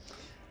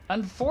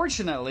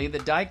Unfortunately, the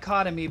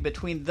dichotomy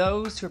between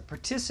those who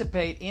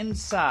participate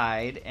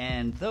inside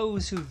and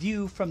those who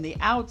view from the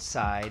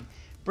outside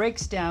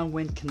breaks down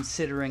when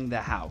considering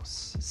the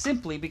house,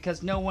 simply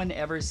because no one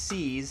ever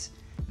sees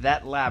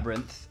that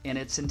labyrinth in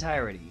its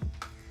entirety.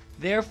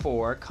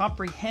 Therefore,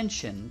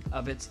 comprehension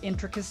of its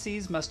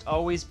intricacies must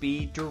always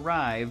be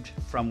derived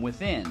from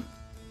within.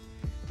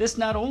 This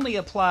not only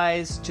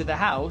applies to the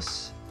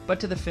house,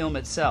 but to the film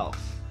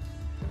itself.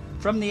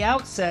 From the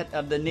outset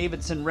of the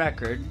Navidson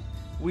record,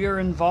 we are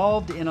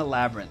involved in a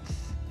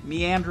labyrinth,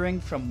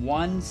 meandering from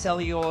one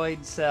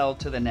celluloid cell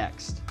to the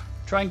next,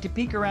 trying to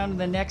peek around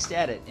the next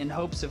edit in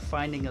hopes of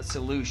finding a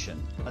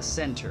solution, a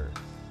center,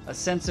 a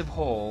sense of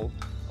whole,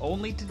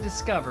 only to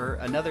discover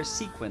another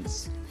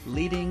sequence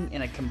leading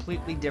in a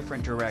completely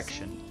different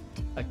direction.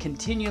 A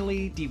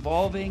continually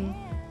devolving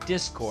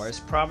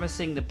discourse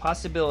promising the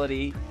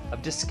possibility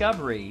of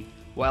discovery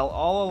while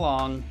all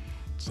along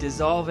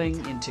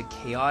dissolving into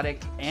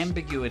chaotic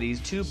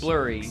ambiguities too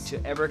blurry to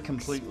ever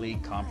completely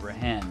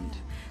comprehend.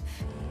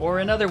 Or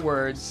in other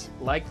words,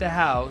 like the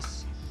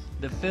house,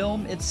 the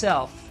film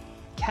itself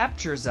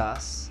captures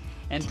us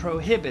and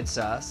prohibits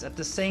us at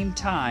the same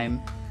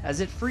time as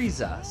it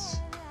frees us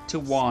to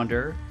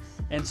wander,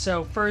 and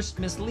so first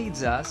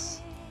misleads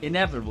us,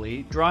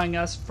 inevitably drawing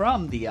us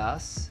from the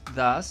us,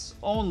 thus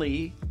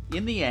only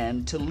in the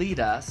end to lead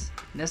us,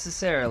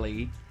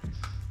 necessarily,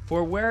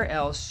 for where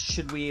else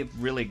should we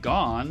have really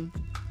gone?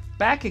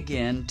 Back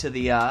again to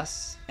the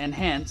us, and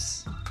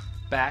hence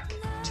back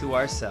to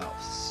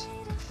ourselves.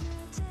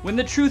 When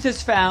the truth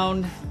is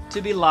found to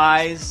be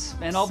lies,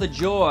 and all the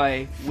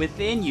joy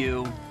within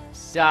you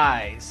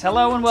dies.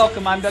 Hello and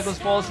welcome, I'm Douglas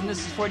Bowles, and this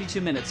is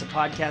 42 Minutes, a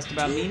podcast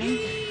about meaning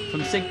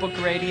from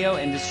SyncBook Radio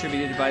and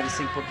distributed by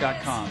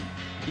thesyncbook.com.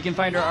 You can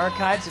find our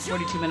archives at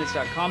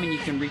 42minutes.com, and you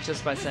can reach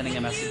us by sending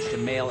a message to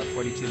mail at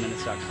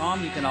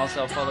 42minutes.com. You can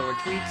also follow our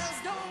tweets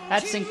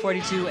at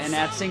Sync42 and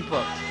at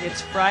SyncBook.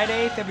 It's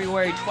Friday,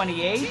 February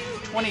 28th,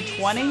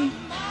 2020,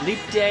 Leap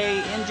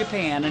Day in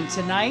Japan, and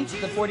tonight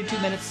the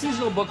 42-minute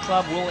seasonal book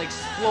club will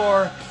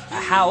explore a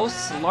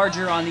house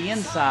larger on the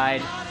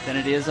inside than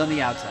it is on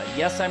the outside.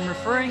 Yes, I'm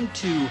referring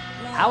to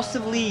House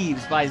of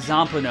Leaves by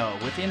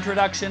Zampano, with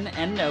introduction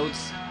and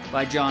notes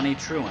by Johnny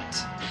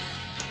Truant.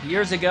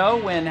 Years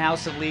ago, when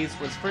House of Leaves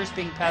was first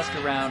being passed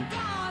around,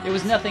 it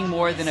was nothing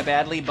more than a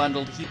badly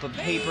bundled heap of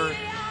paper,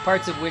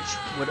 parts of which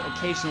would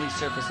occasionally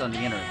surface on the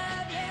internet.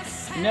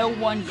 No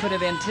one could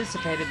have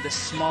anticipated the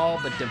small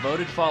but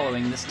devoted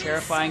following this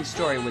terrifying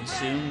story would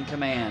soon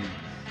command,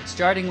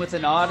 starting with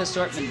an odd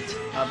assortment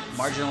of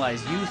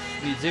marginalized youth,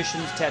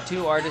 musicians,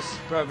 tattoo artists,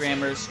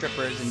 programmers,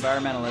 strippers,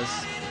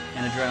 environmentalists,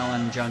 and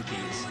adrenaline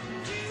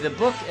junkies. The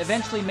book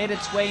eventually made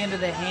its way into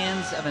the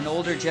hands of an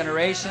older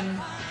generation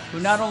who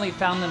not only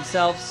found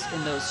themselves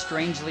in those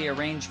strangely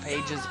arranged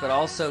pages, but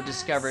also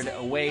discovered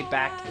a way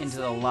back into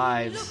the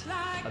lives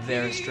of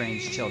their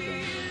estranged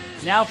children.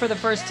 Now, for the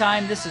first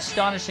time, this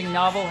astonishing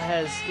novel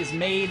is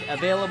made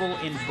available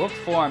in book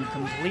form,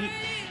 complete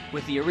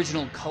with the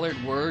original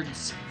colored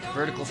words,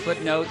 vertical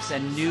footnotes,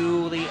 and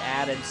newly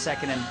added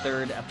second and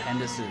third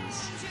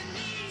appendices.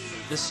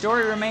 The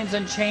story remains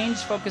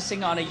unchanged,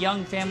 focusing on a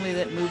young family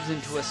that moves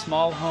into a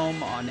small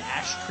home on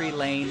Ash Tree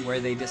Lane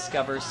where they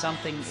discover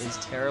something is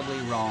terribly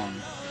wrong.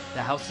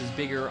 The house is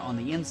bigger on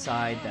the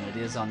inside than it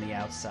is on the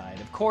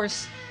outside. Of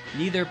course,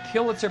 neither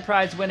Pulitzer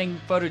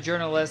Prize-winning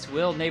photojournalist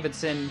Will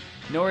Davidson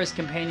nor his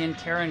companion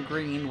Karen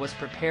Green was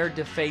prepared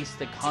to face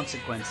the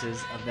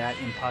consequences of that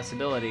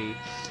impossibility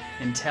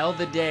until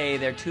the day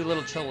their two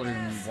little children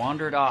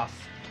wandered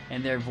off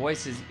and their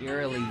voices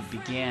eerily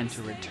began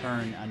to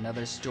return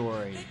another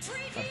story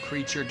of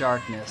creature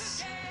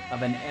darkness,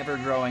 of an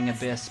ever-growing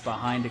abyss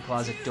behind a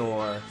closet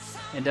door,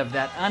 and of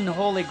that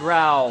unholy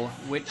growl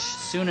which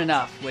soon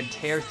enough would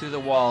tear through the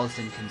walls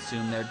and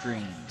consume their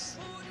dreams.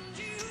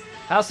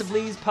 House of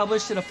Leaves,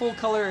 published in a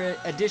full-color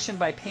edition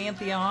by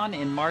Pantheon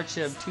in March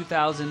of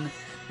 2000,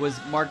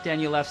 was Mark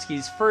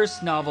Danielewski's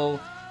first novel,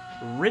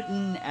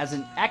 written as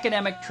an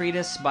academic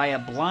treatise by a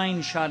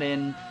blind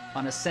shut-in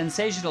on a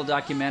sensational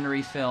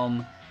documentary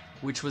film,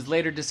 which was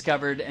later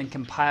discovered and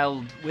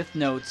compiled with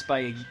notes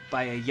by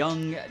a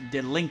young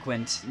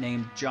delinquent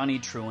named Johnny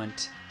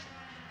Truant.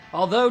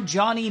 Although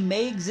Johnny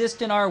may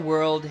exist in our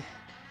world,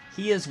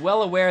 he is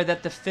well aware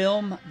that the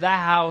film, the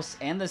house,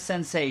 and the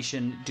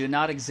sensation do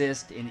not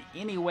exist in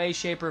any way,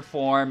 shape, or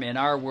form in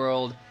our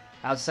world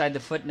outside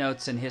the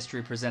footnotes and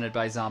history presented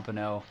by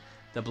Zampano,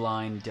 the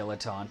blind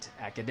dilettante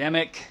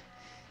academic.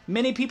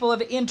 Many people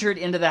have entered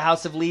into the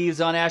House of Leaves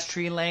on Ash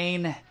Tree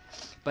Lane,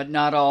 but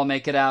not all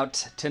make it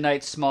out.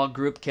 Tonight's small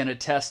group can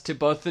attest to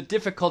both the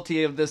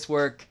difficulty of this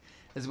work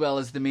as well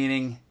as the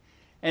meaning.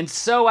 And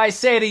so I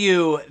say to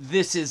you,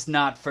 this is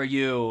not for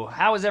you.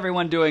 How is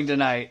everyone doing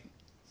tonight?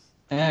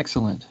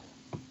 Excellent.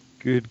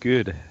 Good.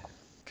 Good.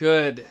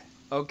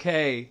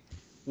 Okay.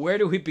 Where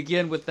do we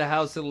begin with the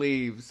House of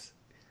Leaves?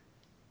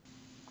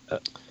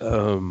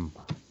 I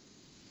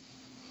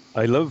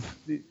love,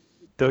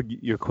 Doug,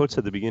 your quotes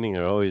at the beginning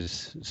are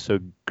always so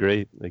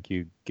great. Like,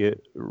 you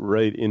get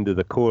right into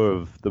the core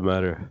of the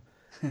matter.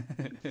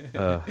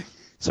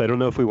 So I don't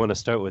know if we want to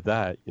start with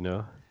that,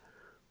 because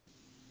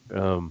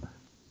the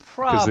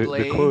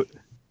Probably. quote.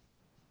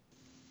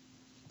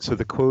 So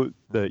the quote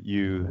that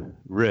you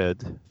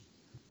read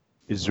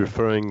is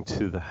referring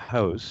to the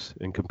house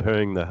and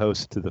comparing the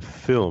house to the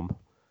film,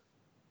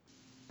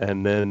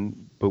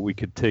 but we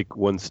could take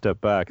one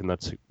step back, and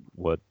that's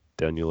what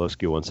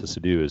Danielewski wants us to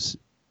do. Is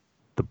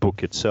the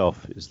book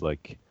itself is the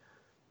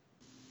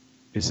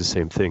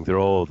same thing. They're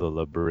all the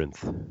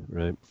labyrinth,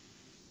 right?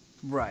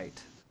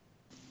 Right.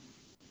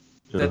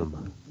 That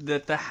Um,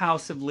 that the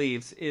House of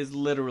Leaves is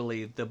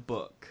literally the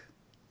book.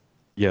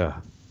 yeah,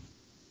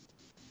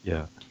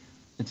 yeah,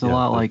 It's a yeah.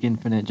 lot like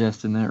Infinite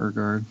Jest in that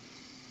regard.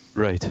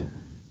 Right.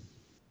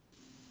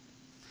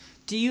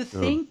 Do you Um,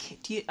 think?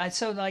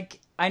 So like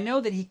I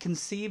know that he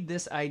conceived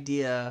this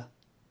idea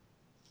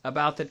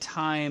about the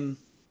time,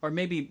 or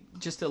maybe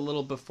just a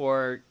little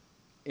before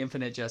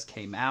Infinite Jest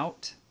came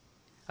out.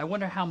 I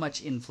wonder how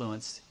much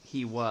influence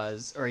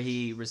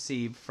he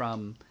received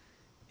from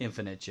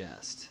Infinite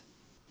Jest.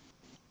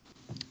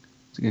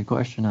 It's a good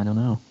question. I don't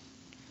know.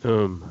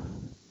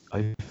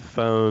 I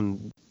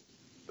found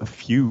a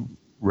few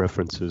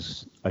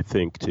references, I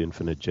think, to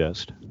Infinite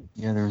Jest.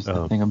 Yeah, there's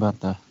the thing about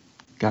the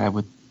guy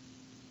with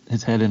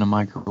his head in a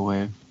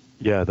microwave.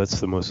 Yeah, that's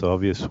the most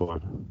obvious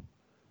one.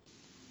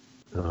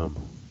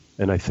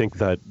 And I think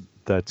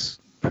that's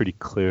pretty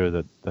clear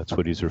that that's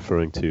what he's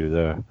referring to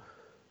there.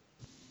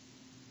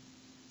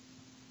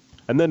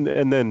 And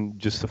then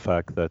just the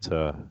fact that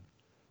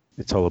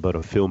it's all about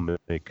a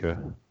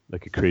filmmaker,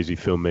 like a crazy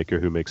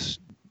filmmaker who makes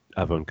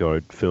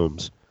avant-garde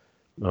films.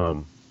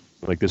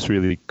 Like this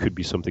really could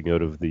be something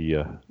out of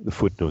the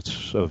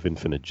footnotes of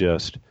Infinite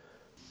Jest.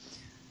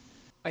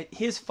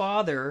 His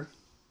father,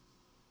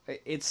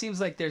 it seems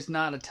like there's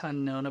not a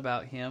ton known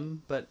about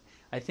him, but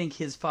I think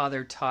his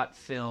father taught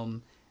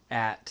film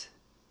at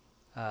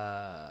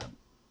like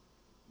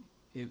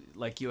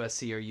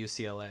USC or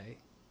UCLA.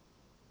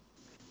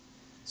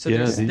 So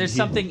Yeah, there's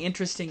something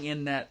interesting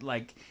in that,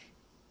 like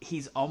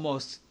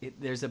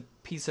there's a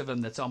piece of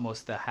him that's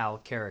almost the Hal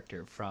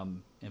character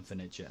from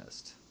Infinite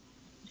Jest.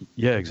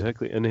 Yeah,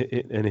 exactly. And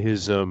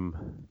his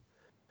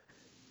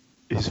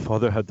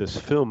father had this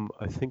film,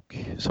 I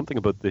think, something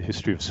about the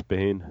history of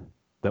Spain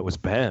that was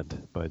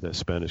banned by the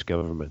Spanish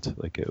government.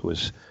 Like it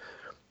was,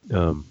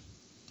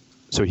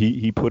 so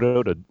he put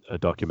out a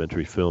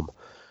documentary film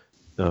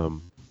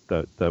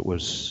that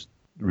was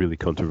really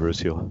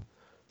controversial.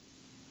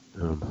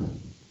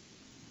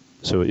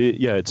 So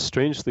it's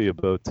strangely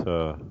about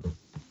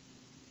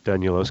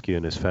Danielewski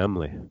and his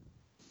family.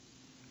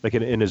 Like,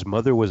 and his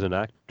mother was an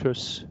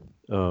actress,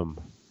 or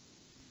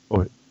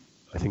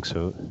I think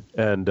so,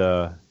 and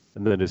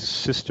then his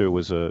sister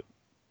is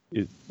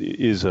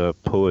a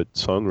poet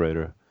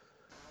songwriter.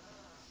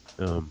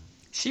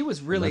 She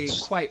was really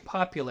quite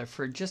popular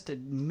for just a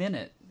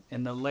minute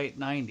in the late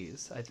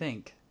 '90s, I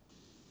think.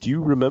 Do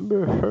you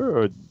remember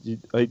her?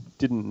 I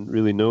didn't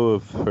really know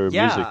of her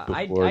music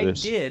before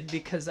this. I did,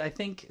 because I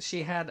think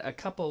she had a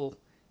couple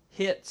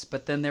hits,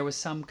 but then there was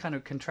some kind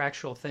of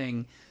contractual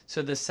thing,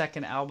 so the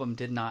second album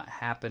did not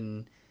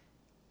happen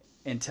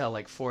until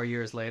like 4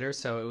 years later.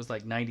 So it was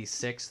like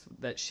 '96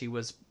 that she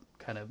was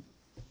kind of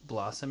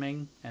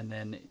blossoming, and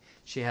then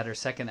she had her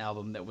second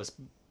album that was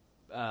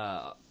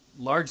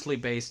largely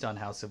based on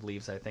House of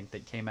Leaves, I think,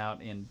 that came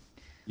out in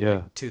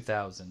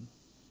 2000.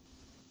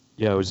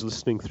 Yeah, I was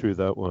listening through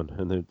that one,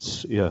 and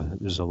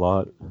there's a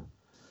lot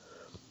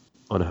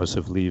on House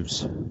of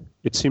Leaves.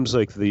 It seems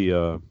like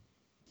the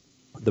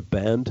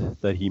band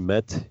that he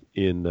met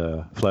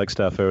in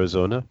Flagstaff,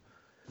 Arizona,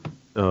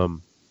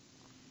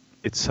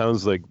 it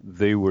sounds like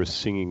they were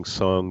singing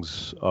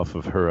songs off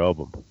of her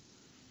album,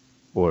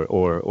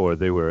 or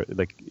they were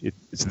like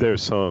it's their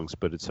songs,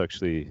 but it's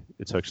actually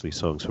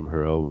songs from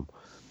her album.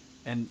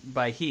 And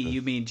by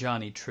you mean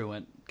Johnny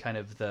Truant, kind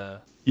of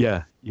the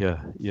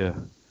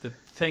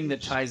thing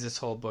that ties this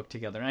whole book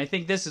together. And I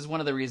think this is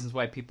one of the reasons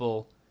why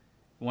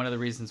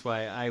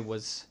I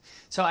was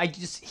so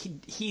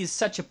he is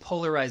such a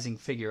polarizing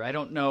figure. I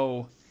don't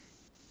know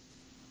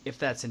if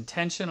that's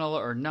intentional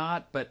or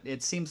not, but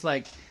it seems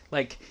like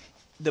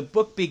the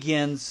book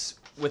begins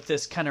with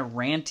this kind of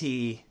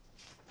ranty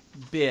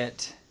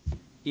bit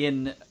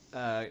in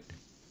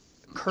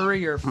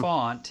Courier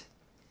font,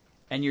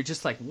 and you're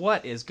just like,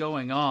 what is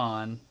going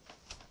on?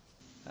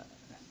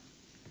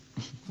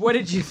 What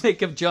did you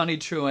think of Johnny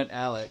Truant,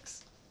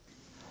 Alex?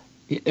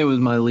 It was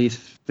my least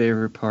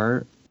favorite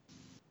part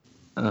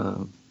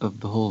of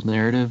the whole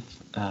narrative.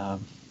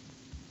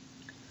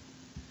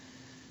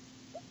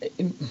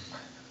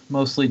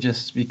 Mostly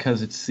just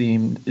because it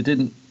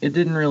didn't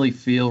really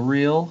feel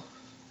real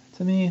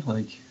to me.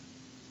 Like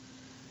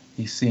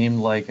he seemed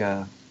like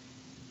a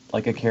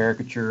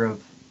caricature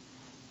of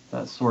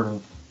that sort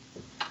of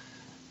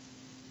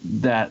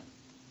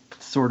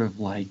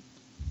like,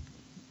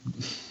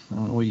 I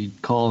don't know what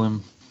you'd call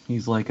him.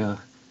 He's like a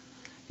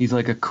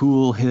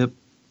cool, hip,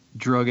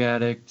 drug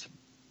addict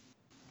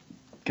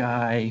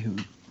guy who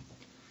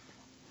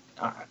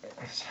I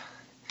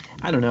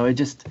don't know.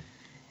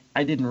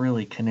 I didn't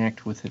really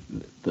connect with it,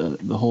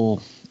 the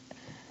whole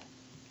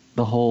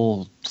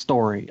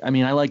story. I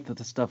mean, I liked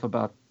the stuff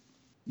about,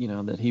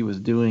 that he was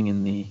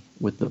doing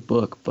with the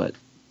book, but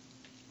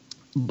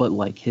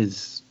like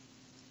His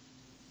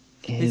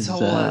his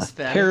whole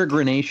aesthetic.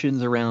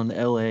 peregrinations around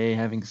LA,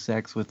 having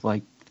sex with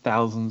like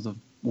thousands of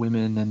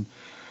women, and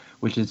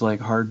which is like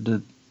hard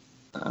to.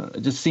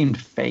 It just seemed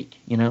fake.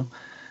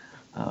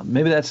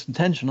 Maybe that's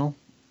intentional.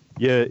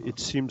 Yeah, it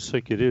seems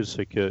like it is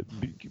like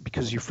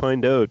because you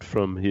find out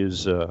from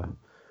his um,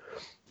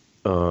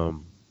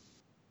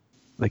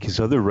 like his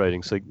other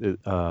writings, like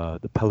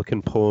the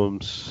Pelican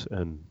poems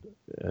and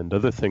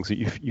other things that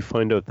you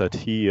find out that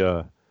he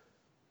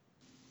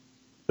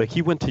like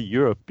he went to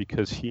Europe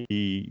because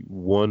he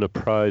won a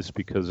prize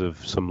because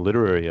of some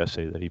literary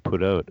essay that he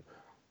put out.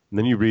 And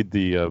then you read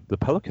the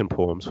Pelican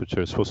poems, which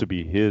are supposed to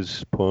be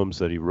his poems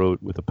that he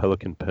wrote with a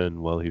pelican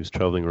pen while he was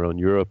traveling around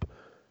Europe,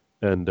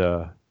 and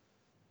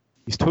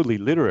he's totally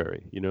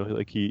literary,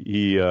 like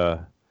he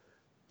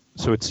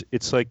so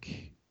it's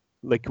like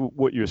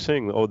what you're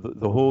saying. Oh,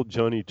 the whole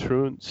Johnny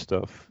Truant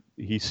stuff.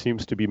 He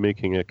seems to be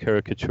making a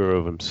caricature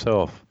of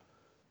himself,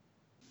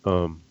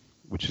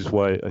 which is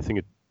why I think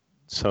it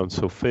sounds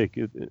so fake.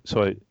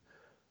 So I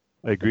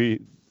agree.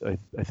 I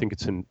think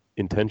it's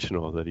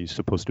intentional that he's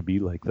supposed to be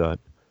like that,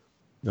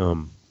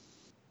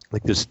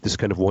 like this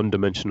kind of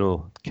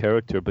one-dimensional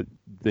character. But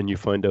then you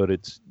find out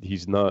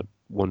he's not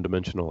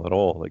one-dimensional at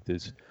all. Like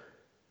this.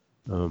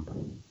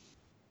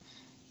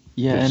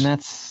 Yeah, and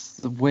that's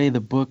the way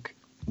the book,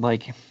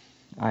 like,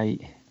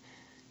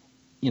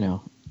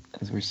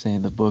 as we're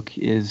saying, the book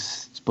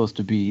is supposed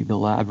to be the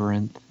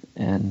labyrinth,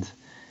 and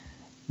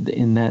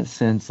in that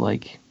sense,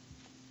 like,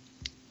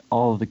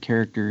 all of the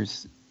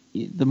characters,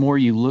 the more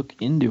you look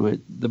into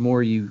it, the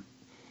more you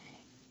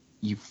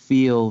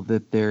feel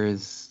that there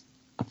is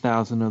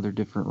 1,000 other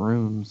different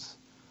rooms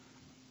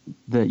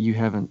that you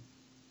haven't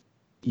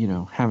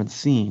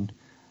seen.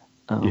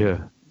 Yeah.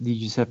 You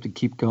just have to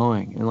keep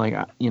going. And like,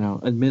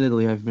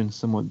 admittedly, I've been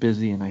somewhat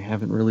busy and I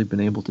haven't really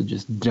been able to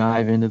just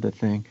dive into the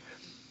thing.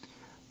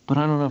 But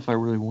I don't know if I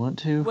really want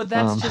to. Well,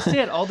 that's just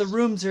it. All the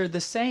rooms are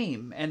the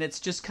same, and it's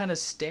just kind of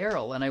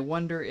sterile. And I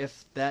wonder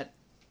if that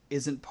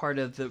isn't part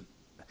of the...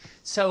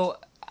 So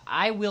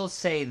I will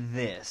say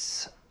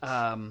this.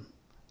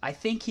 I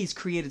think he's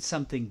created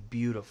something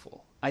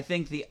beautiful. I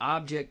think the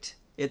object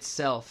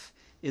itself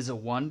is a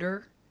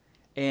wonder.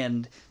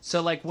 And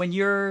so, like, when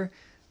you're...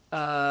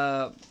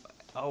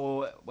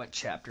 what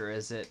chapter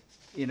is it?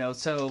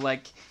 So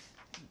like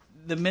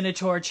the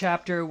Minotaur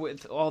chapter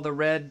with all the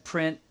red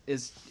print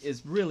is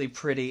really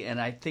pretty,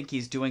 and I think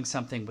he's doing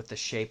something with the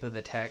shape of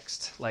the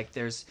text. Like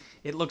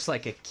it looks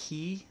like a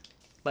key.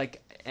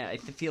 Like I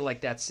feel like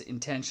that's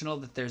intentional,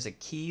 that there's a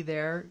key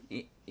there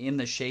in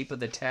the shape of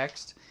the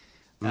text.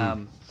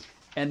 And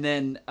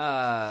then,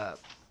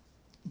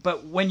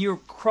 but when you're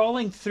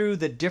crawling through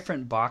the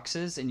different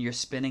boxes and you're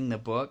spinning the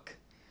book,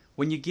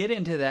 when you get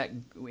into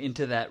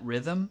that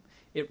rhythm,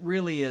 it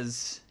really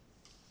is,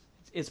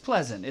 it's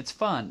pleasant, it's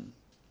fun,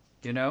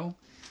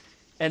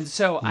 And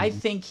so I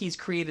think he's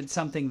created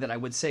something that I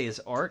would say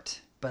is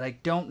art, but I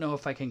don't know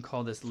if I can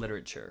call this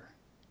literature.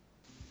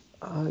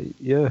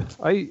 Yeah,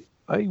 I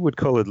would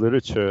call it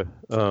literature.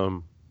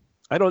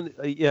 I don't,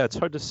 yeah, it's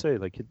hard to say.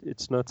 Like,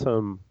 it's not,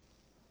 Well,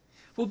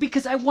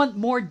 because I want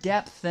more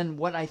depth than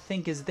what I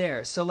think is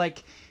there. So,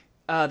 like,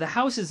 the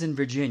house is in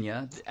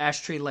Virginia,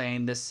 Ash Tree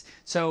Lane.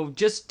 So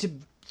just to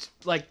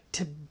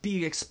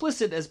be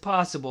explicit as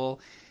possible,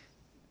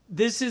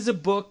 this is a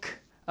book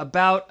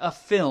about a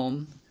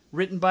film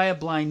written by a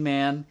blind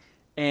man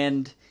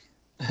and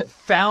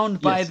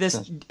found by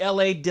this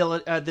LA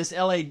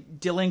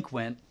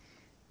delinquent.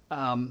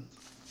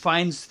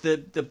 Finds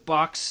the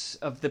box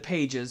of the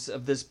pages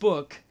of this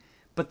book,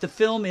 but the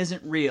film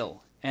isn't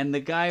real, and the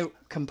guy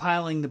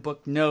compiling the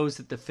book knows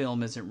that the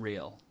film isn't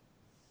real,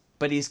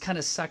 but he's kind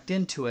of sucked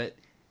into it,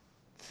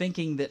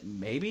 thinking that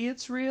maybe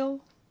it's real.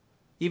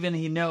 Even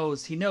he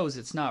knows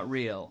it's not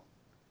real.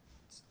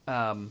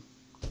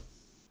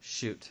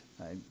 Shoot,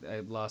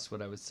 I lost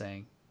what I was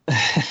saying.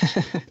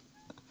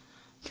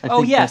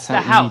 Oh yes,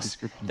 the house.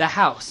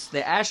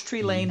 The Ash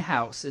Tree Lane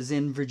house is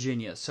in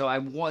Virginia. So I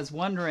was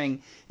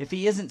wondering if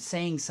he isn't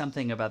saying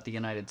something about the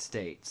United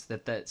States,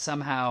 that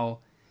somehow,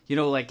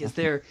 like is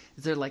there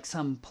like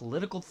some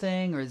political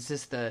thing, or is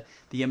this the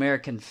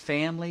American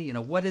family?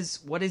 What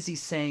is he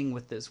saying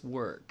with this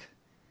work?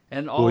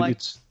 And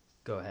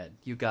go ahead,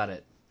 you got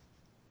it.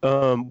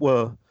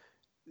 Well,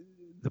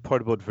 the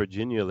part about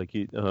Virginia, like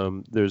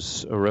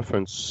there's a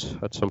reference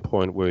at some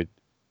point where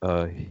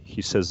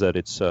he says that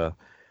it's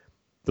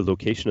the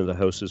location of the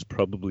house is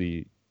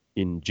probably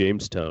in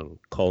Jamestown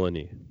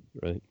colony,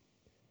 right?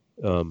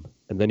 And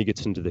then he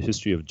gets into the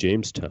history of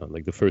Jamestown,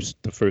 like the first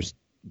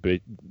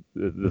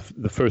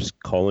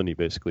colony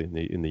basically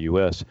in the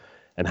U.S.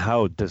 and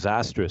how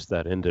disastrous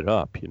that ended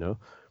up,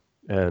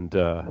 and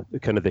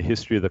kind of the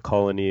history of the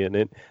colony,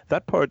 and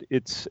that part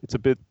it's a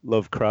bit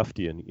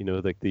Lovecraftian,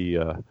 like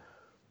the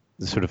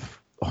sort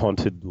of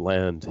haunted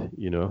land,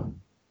 in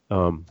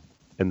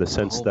the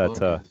sense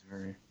that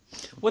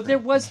Well, there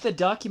was the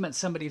document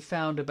somebody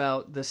found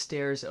about the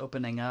stairs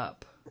opening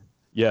up.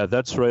 Yeah,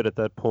 that's right at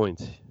that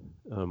point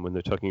when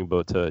they're talking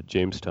about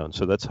Jamestown.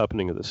 So that's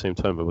happening at the same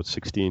time, about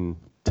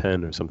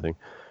 1610 or something.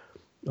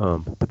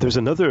 But there's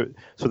another.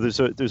 So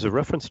there's a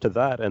reference to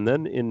that, and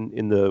then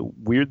in the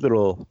weird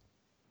little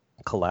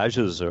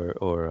collages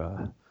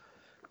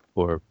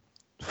or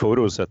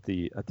photos at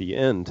the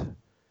end,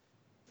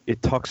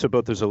 it talks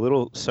about. There's a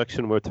little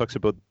section where it talks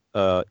about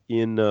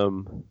in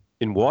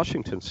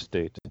Washington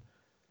State,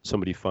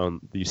 somebody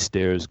found these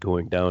stairs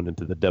going down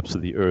into the depths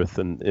of the earth,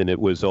 and it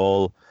was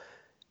all.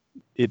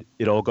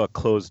 It all got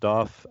closed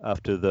off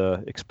after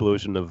the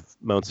explosion of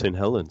Mount St.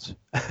 Helens.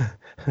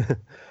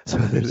 So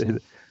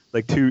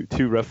like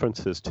two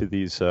references to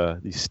these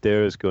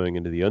stairs going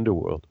into the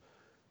underworld,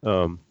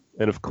 and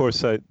of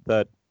course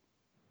that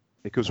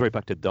it goes right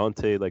back to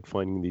Dante, like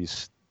finding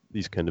these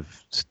kind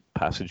of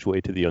passageway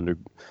to the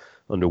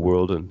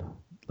underworld, and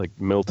like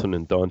Milton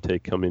and Dante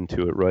come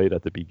into it right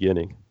at the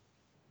beginning.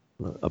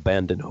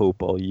 Abandon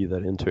hope, all ye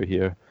that enter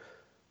here.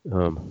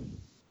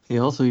 He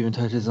also even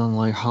touches on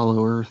like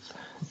Hollow Earth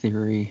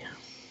theory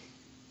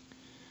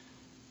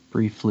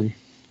briefly.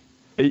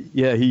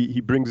 Yeah,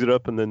 he brings it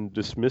up and then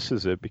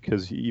dismisses it,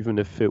 because even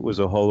if it was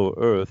a hollow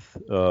Earth,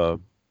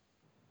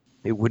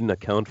 it wouldn't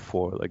account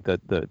for like that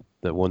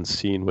one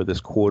scene where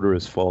this quarter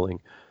is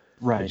falling.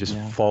 Right. It just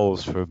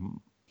falls for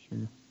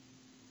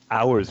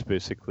hours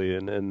basically,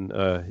 and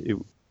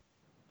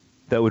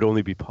that would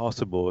only be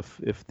possible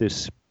if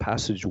this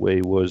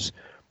passageway was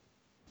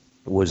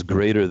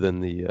greater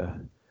than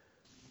the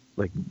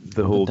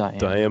whole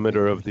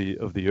diameter of the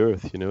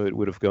Earth. It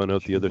would have gone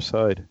out the other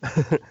side.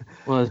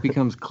 Well, it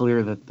becomes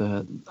clear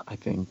that I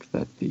think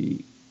that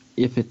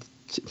if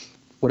it's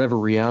whatever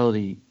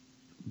reality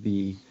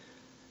the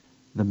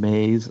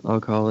maze,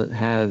 I'll call it,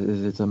 has,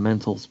 is it's a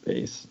mental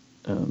space.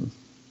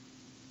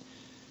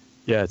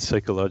 Yeah, it's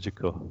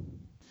psychological.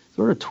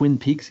 Sort of Twin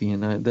Peaksy,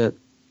 and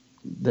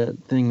that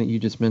thing that you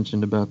just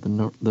mentioned about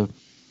the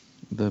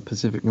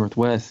Pacific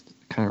Northwest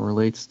kind of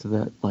relates to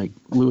that, like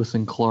Lewis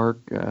and Clark.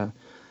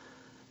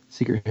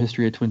 Secret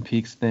History of Twin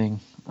Peaks thing,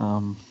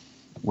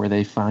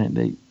 where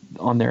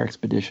on their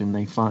expedition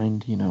they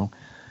find, I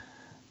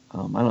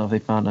don't know if they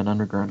found an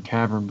underground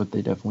cavern, but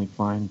they definitely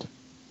find,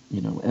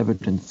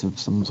 evidence of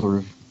some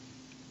sort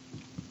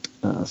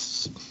of,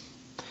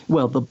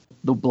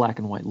 the black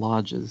and white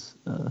lodges,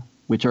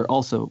 which are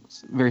also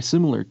very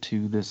similar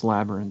to this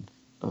labyrinth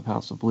of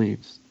House of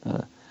Leaves,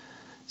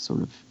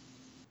 sort of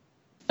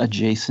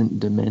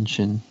adjacent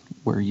dimension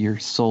where your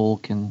soul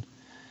can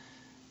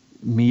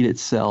meet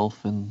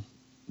itself and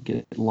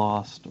get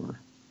lost, or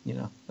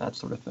that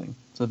sort of thing.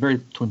 So very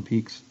Twin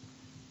Peaks.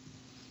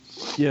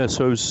 Yeah,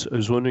 so I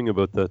was wondering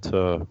about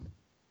that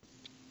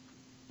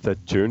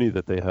journey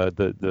that they had,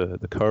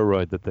 the car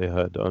ride that they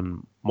had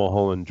on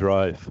Mulholland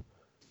Drive,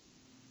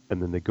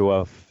 and then they go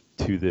off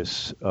to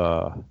this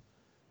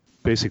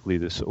basically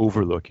this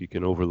overlook. You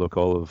can overlook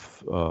all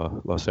of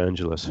Los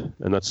Angeles,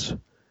 and that's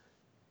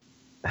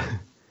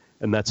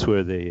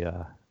where they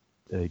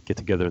get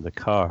together in the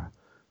car.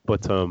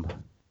 But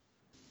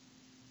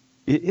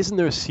isn't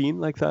there a scene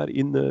like that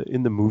in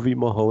the movie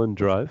Mulholland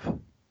Drive?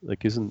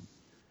 Like, doesn't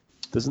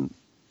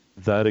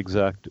that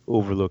exact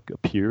overlook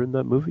appear in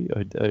that movie,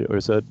 or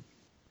is that?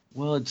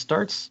 Well, it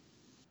starts.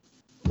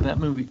 That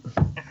movie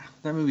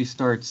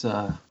starts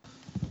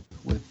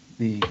with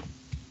the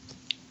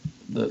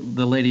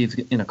lady is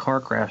in a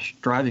car crash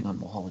driving on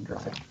Mulholland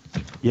Drive.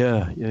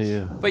 Yeah.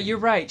 But you're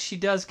right. She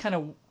does kind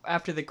of,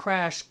 after the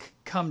crash,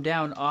 come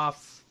down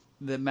off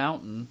the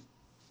mountain.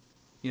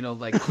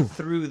 Like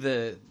through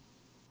the.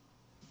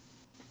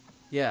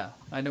 Yeah,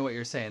 I know what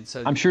you're saying.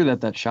 So I'm sure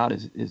that shot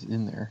is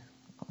in there.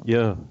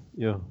 Yeah.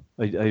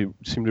 I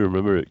seem to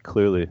remember it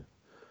clearly.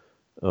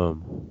 I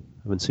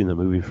haven't seen the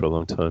movie for a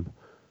long time.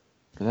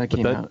 That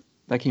came out.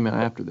 That came out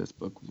after this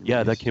book was released.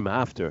 Yeah, that came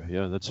after.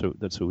 Yeah, that's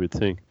a weird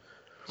thing.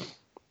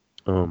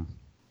 Well,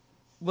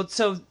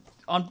 so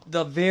on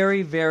the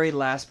very, very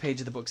last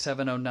page of the book,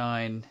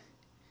 709,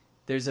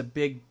 there's a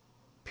big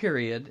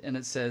period, and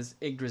it says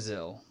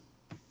Yggdrasil.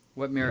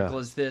 What miracle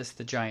is this?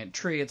 The giant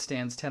tree, it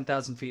stands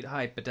 10,000 feet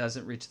high, but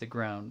doesn't reach the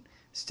ground.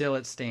 Still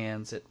it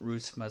stands, its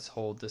roots must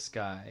hold the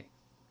sky.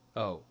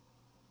 Oh.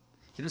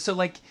 So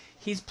like,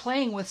 he's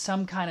playing with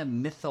some kind of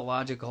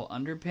mythological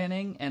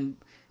underpinning, and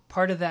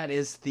part of that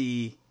is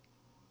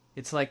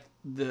it's like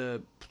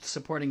the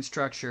supporting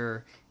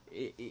structure,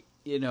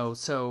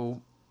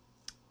 so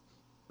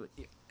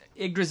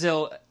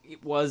Yggdrasil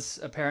was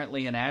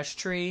apparently an ash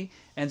tree,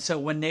 and so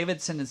when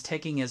Navidson is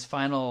taking his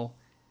final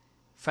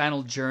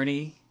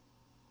journey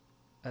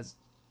as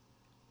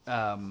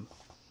on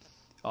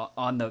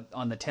the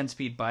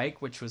 10-speed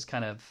bike, which was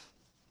kind of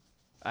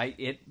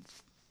it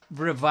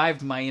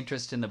revived my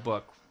interest in the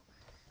book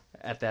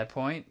at that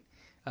point.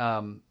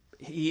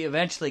 He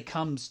eventually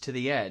comes to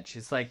the edge.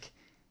 It's like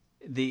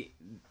the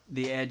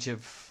edge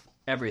of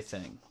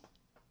everything.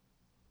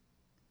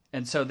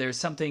 And so there's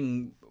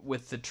something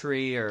with the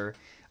tree, or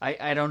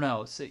I don't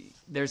know. So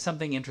there's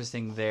something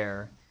interesting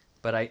there,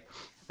 but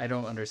I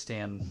don't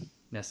understand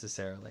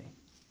necessarily.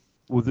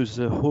 Well, there's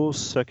a whole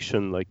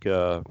section like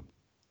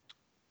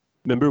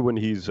remember when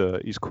he's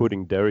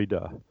quoting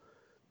Derrida,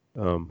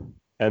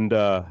 and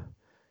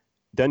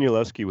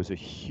Danielewski was a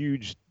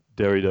huge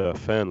Derrida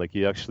fan. Like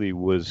he actually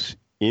was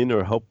in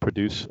or helped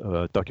produce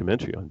a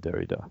documentary on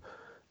Derrida.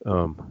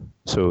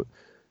 So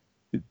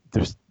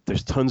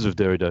there's tons of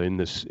Derrida in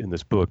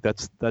this book.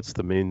 That's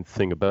the main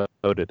thing about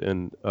it.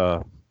 And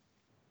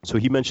so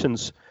he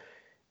mentions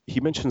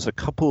a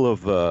couple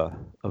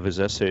of his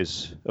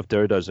essays, of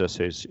Derrida's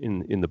essays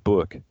in the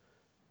book.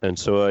 And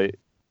so I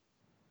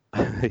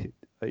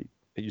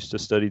used to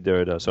study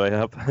Derrida, so I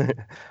have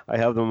I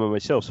have them on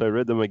myself. So I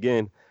read them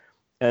again,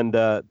 and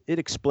it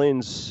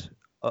explains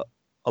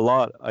a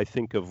lot, I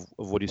think, of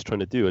what he's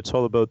trying to do. It's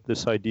all about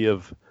this idea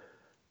of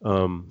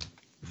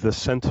the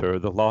center,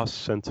 the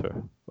lost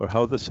center, or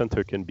how the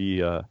center can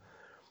be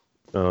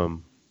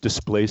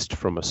displaced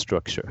from a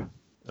structure,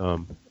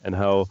 and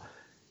how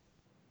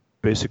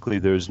basically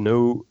there's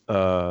no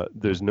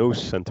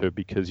center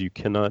because you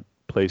cannot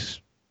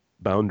place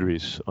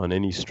boundaries on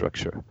any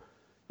structure,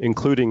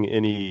 including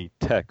any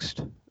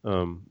text.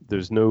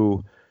 There's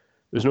no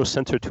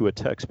center to a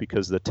text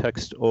because the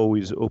text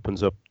always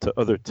opens up to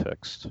other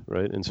text,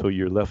 right? And so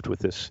you're left with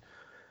this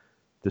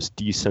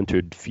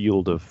decentered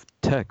field of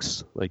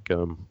text. Like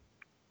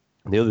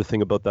the other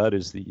thing about that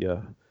is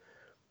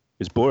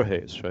is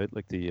Borges, right?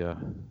 Like the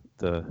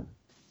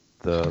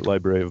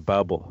Library of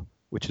Babel,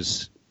 which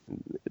is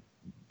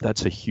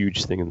that's a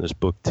huge thing in this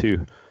book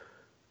too.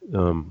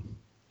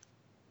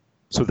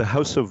 So the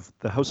House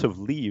of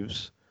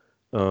Leaves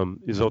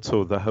is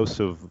also the House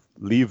of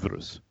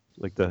Livres,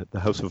 like the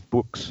House of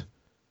Books,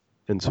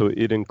 and so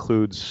it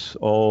includes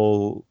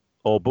all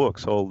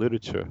books, all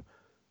literature.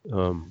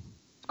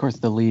 Of course,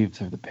 the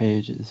leaves are the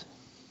pages.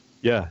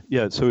 Yeah.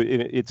 So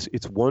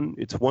it's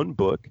one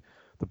book,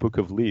 the Book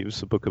of Leaves,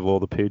 the book of all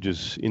the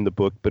pages in the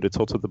book, but it's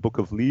also the Book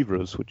of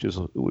Livres, which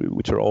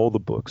are all the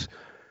books,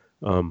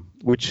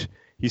 which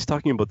he's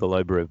talking about the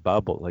Library of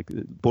Babel. Like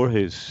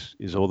Borges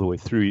is all the way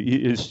through.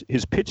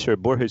 His picture,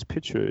 Borges'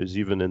 picture, is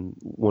even in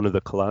one of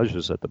the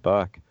collages at the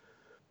back.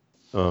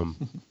 And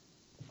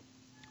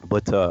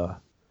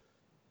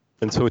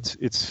so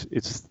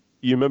it's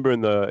you remember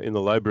in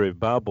the Library of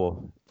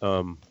Babel,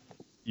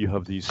 you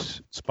have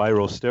these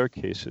spiral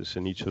staircases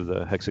in each of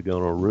the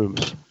hexagonal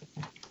rooms,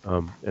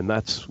 and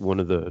that's one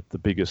of the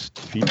biggest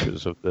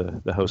features of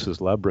the house's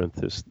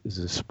labyrinth is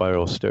this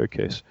spiral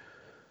staircase.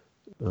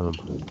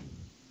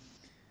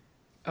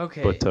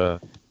 Okay.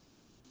 But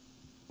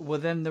well,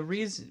 then the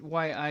reason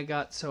why I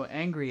got so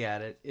angry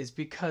at it is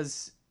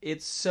because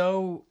it's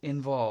so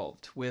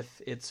involved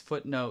with its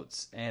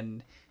footnotes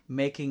and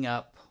making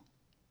up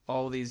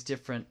all these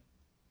different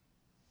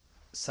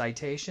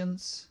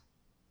citations.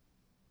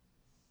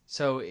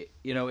 So, it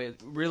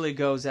really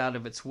goes out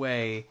of its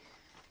way,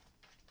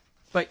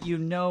 but you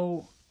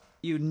know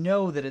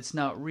that it's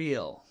not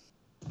real.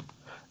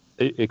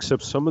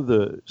 Except some of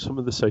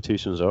the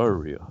citations are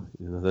real.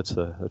 That's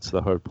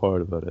the hard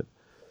part about it.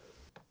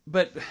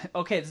 But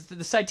okay,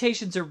 the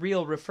citations are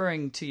real,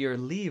 referring to your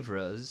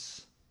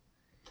livres,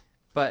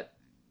 but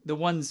the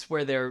ones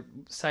where they're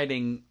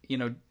citing,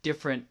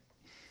 different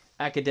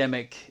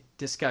academic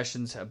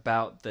discussions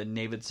about the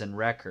Navidson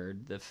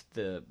record,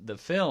 the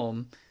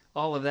film,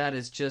 all of that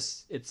is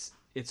just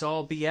it's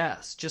all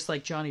BS, just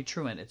like Johnny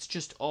Truant. It's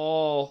just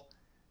all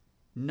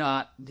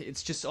not.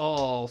 It's just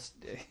all.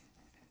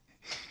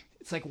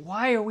 It's like,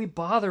 why are we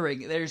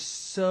bothering? There's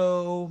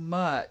so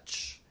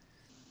much.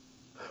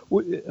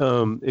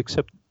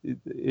 Except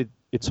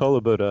it's all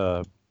about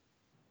a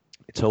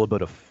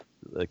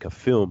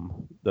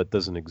film that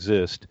doesn't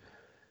exist,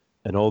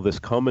 and all this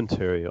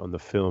commentary on the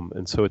film,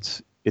 and so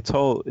it's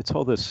all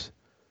this,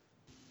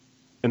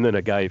 and then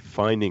a guy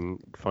finding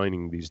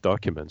these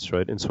documents,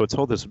 right? And so it's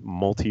all this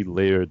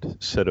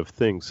multi-layered set of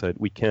things that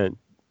we can't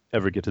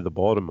ever get to the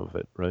bottom of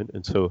it, right?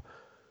 And so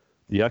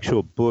the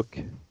actual book.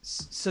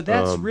 So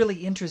that's really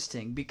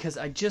interesting because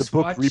I just the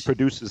book watched...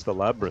 reproduces the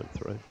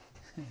labyrinth, right?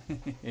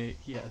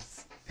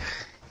 Yes.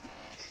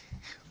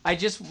 I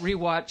just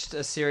rewatched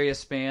A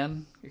Serious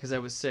Man because I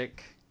was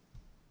sick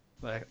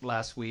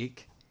last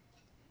week.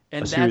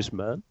 And Serious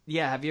Man?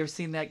 Yeah, have you ever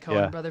seen that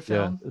Coen Brother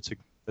film? Yeah,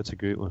 that's a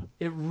great one.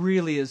 It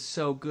really is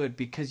so good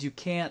because you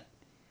can't,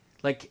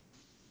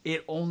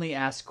 it only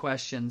asks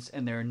questions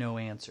and there are no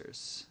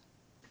answers.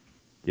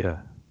 Yeah.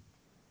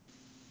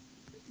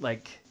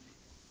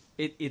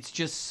 It's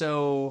just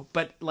so,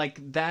 but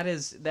that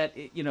is that,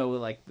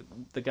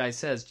 the guy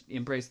says,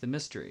 embrace the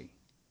mystery.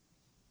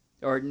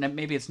 Or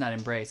maybe it's not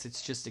embrace,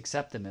 it's just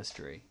accept the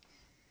mystery.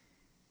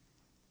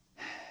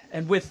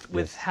 And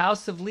with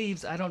House of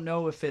Leaves, I don't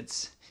know if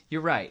it's,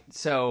 you're right.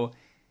 So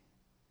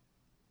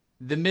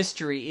the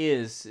mystery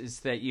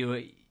is that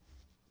you,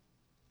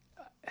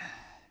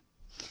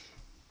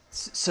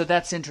 so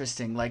that's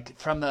interesting.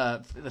 From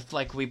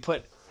we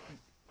put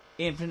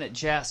Infinite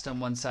Jest on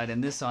one side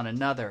and this on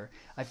another.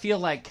 I feel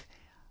like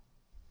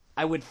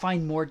I would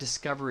find more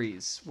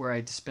discoveries where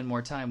I'd spend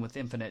more time with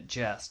Infinite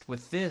Jest.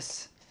 With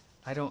this,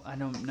 I don't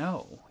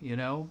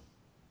know,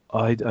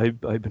 I've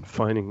been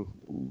finding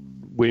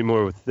way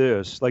more with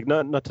this. Like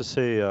not to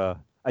say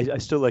I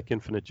still like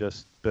Infinite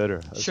Jest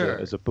better Sure.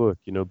 as a book,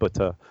 but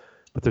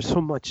there's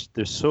so much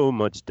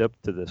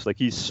depth to this. Like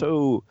he's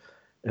so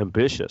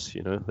ambitious,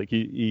 Like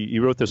he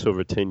wrote this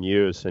over 10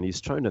 years and he's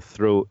trying to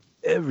throw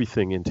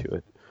everything into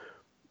it.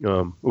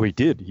 Well, he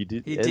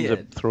ends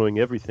up throwing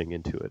everything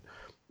into it.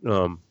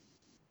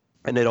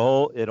 And it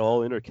all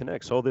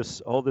interconnects.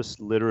 All this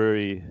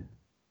literary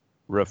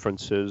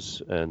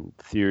references and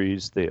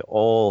theories, they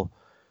all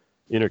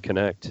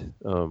interconnect.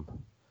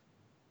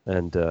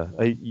 And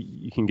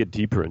you can get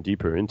deeper and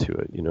deeper into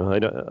it.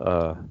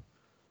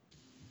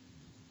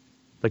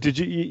 Like, did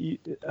you,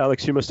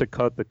 Alex? You must have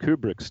caught the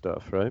Kubrick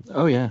stuff, right?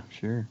 Oh yeah,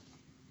 sure.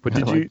 But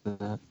did you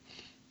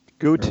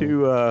go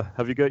to?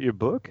 Have you got your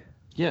book?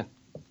 Yeah.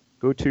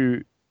 Go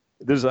to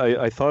this.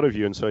 I thought of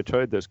you, and so I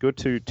tried this. Go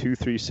to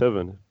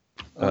 237,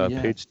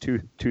 page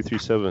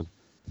 237.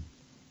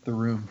 The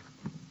Room.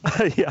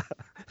 Yeah.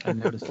 I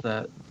noticed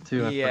that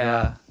too.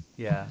 Yeah.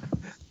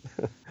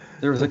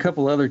 There was a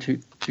couple other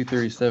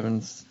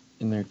 237s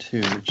in there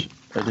too, which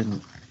I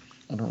don't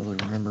really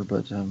remember,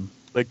 but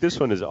like this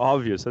one is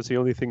obvious. That's the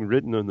only thing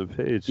written on the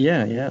page.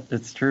 Yeah,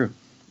 it's true.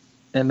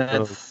 And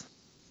that's,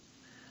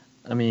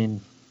 I mean,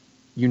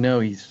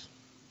 that's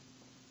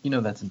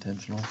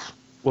intentional.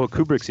 Well,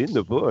 Kubrick's in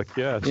the book,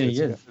 yeah. Yeah, he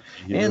is.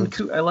 And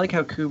I like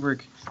how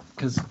Kubrick,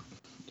 because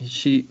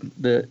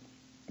the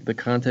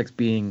context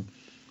being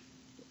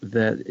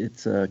that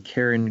it's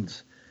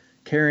Karen's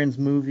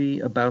movie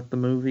about the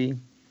movie,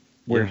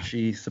 where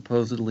she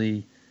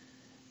supposedly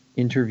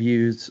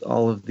interviews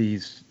all of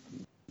these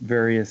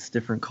various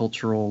different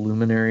cultural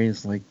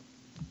luminaries, like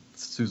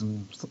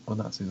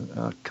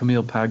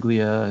Camille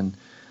Paglia,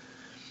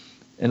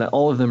 and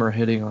all of them are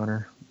hitting on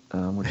her,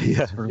 which is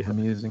sort of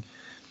amusing.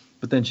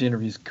 But then she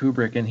interviews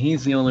Kubrick, and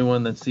he's the only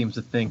one that seems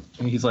to think,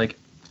 he's like,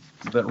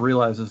 that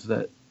realizes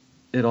that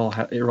it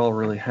all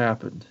really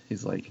happened.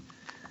 He's like,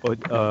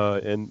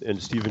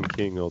 and Stephen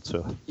King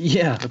also.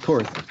 Yeah, of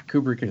course,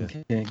 Kubrick and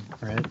King,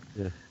 right?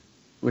 Yeah.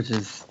 Which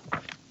is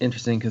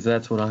interesting because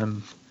that's what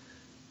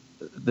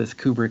this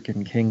Kubrick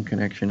and King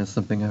connection is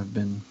something I've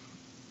been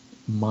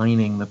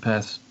mining the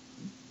past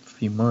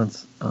few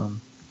months.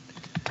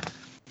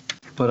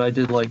 But I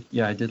did like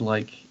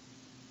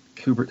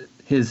Kubrick,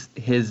 his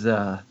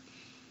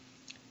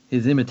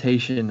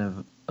imitation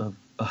of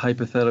a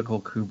hypothetical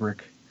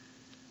Kubrick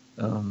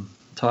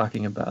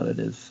talking about it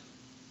is,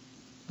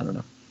 I don't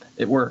know,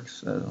 it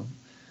works.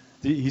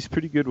 He's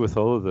pretty good with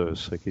all of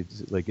those,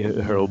 like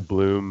Harold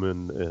Bloom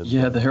and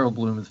the Harold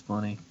Bloom is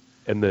funny,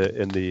 and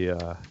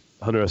the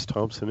Hunter S.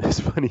 Thompson is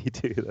funny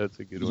too. That's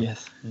a good one.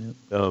 Yes. Yeah.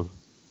 So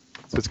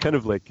it's kind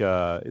of like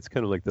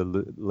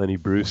the Lenny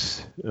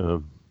Bruce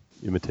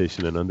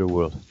imitation in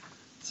Underworld.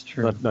 It's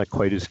true. Not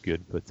quite as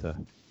good, but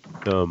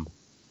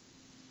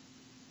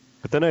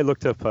then I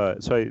looked up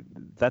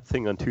that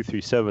thing on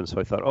 237. So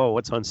I thought, oh,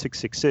 what's on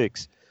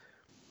 666?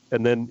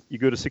 And then you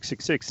go to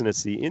 666, and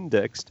it's the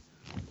indexed.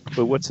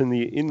 But what's in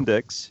the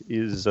index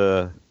is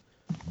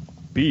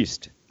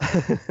Beast.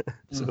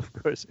 So of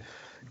course,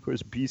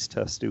 Beast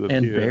has to appear.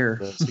 And Bear.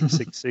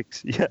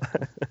 666. Yeah.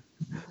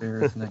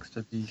 Bear is next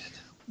to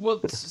Beast.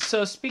 Well,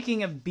 so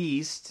speaking of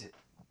Beast,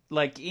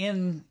 like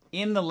in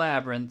the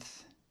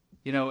Labyrinth,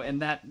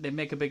 and that they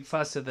make a big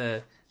fuss of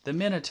the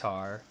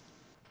Minotaur,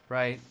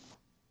 right?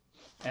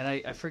 And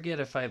I forget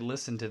if I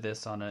listened to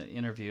this on an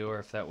interview or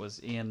if that was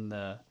in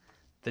the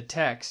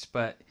text,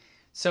 but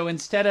so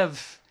instead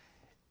of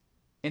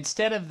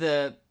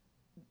the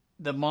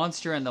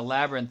monster in the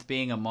labyrinth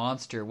being a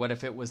monster, what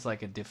if it was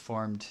like a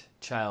deformed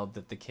child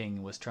that the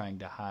king was trying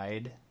to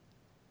hide?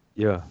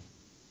 Yeah.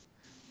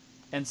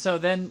 And so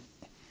then,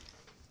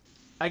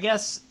 I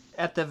guess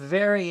at the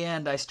very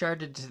end, I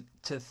started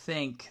to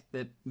think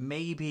that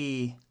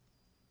maybe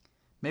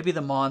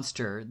the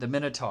monster, the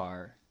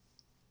Minotaur,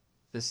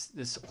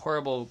 this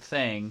horrible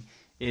thing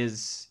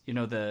is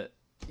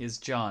is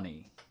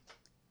Johnny.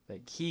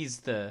 Like he's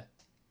the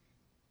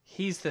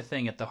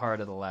thing at the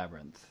heart of the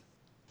labyrinth.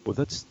 Well,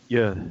 it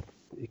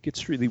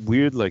gets really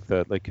weird like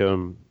that. Like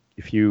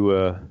if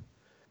you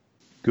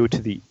go to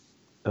the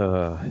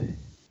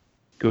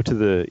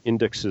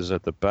indexes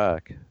at the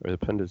back, or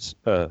the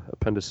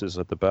appendices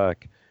at the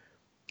back,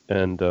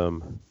 and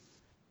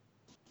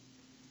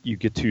you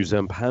get to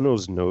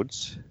Zampano's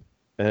notes,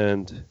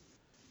 and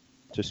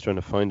just trying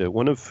to find it.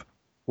 One of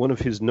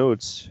his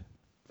notes,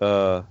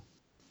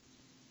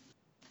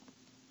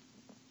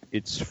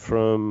 it's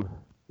from.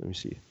 Let me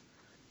see.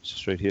 It's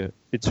just right here.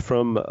 It's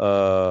from.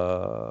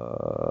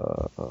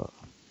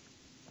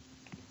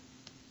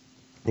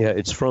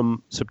 It's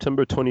from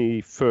September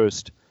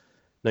 21st,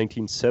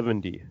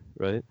 1970,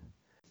 right?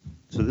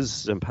 So this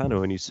is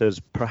Zampano, and he says,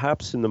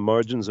 "Perhaps in the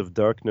margins of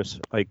darkness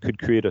I could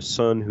create a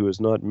son who is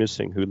not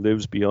missing, who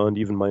lives beyond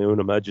even my own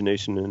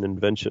imagination and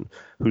invention,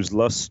 whose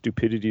lusts,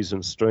 stupidities,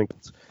 and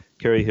strengths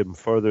carry him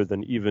farther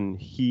than even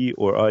he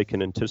or I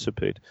can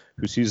anticipate,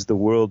 who sees the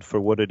world for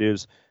what it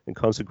is and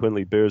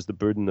consequently bears the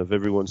burden of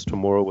everyone's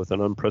tomorrow with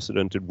an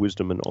unprecedented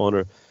wisdom and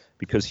honor,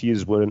 because he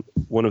is one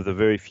of the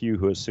very few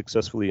who has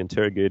successfully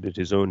interrogated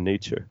his own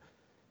nature.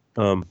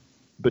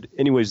 But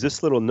anyways,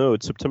 this little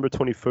note, September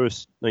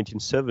 21st,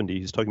 1970,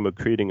 he's talking about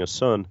creating a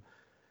son.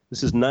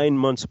 This is 9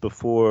 months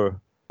before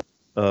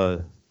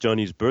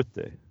Johnny's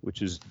birthday,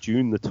 which is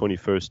June the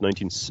 21st,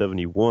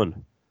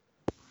 1971.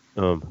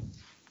 So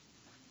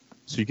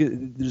you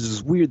get, there's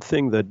this weird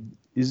thing that,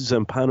 is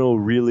Zampano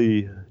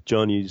really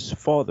Johnny's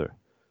father?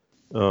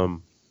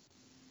 And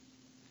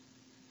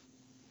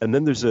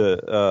then there's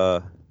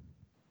so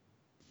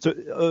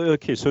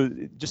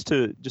just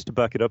to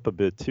back it up a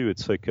bit too,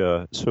 it's like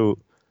so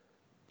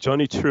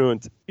Johnny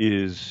Truant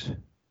is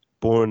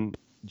born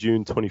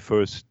June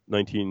 21st,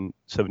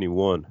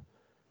 1971.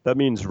 That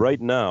means right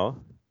now,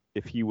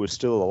 if he was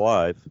still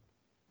alive,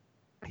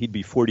 he'd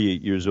be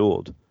 48 years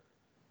old,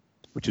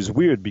 which is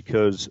weird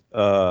because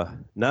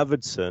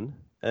Navidson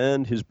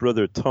and his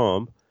brother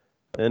Tom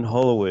and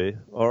Holloway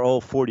are all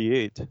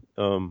 48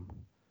 in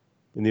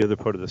the other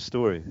part of the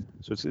story.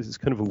 So it's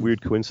kind of a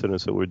weird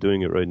coincidence that we're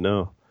doing it right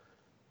now.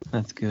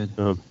 That's good.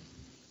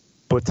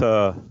 But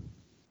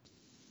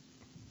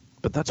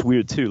that's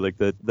weird too. Like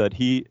that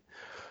he.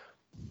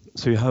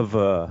 So you have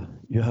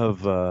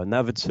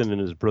Navidson and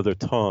his brother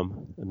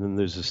Tom, and then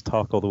there's this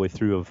talk all the way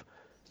through of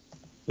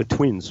the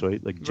twins,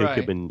 right? Like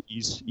Jacob and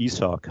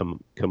Esau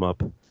come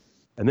up,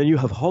 and then you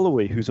have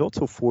Holloway, who's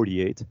also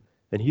 48,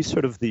 and he's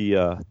sort of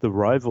the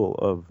rival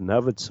of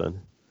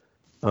Navidson.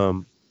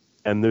 And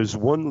there's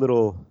one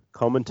little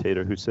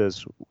commentator who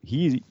says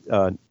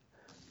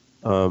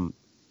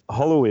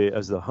Holloway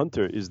as the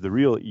hunter is the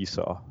real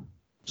Esau.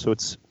 So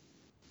it's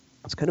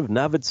kind of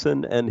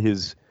Navidson and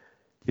his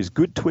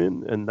good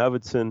twin and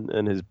Navidson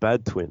and his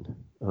bad twin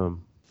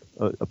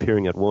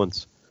appearing at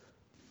once.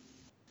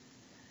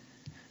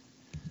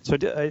 So I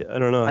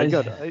don't know.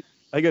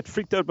 I got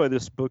freaked out by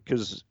this book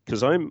because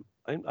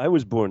I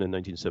was born in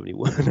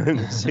 1971. I'm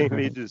the same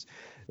age as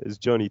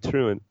Johnny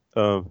Truant,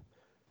 the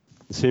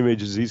same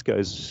age as these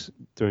guys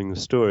during the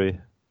story,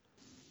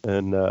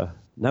 and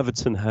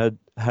Navidson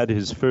had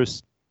his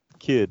first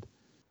kid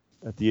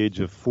at the age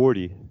of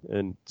 40,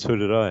 and so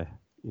did I.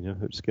 You know,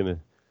 it's gonna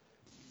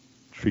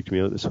freak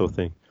me out, this whole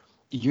thing.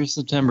 You're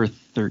September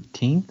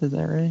 13th, is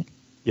that right?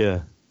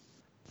 Yeah.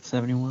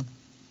 71.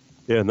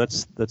 Yeah, and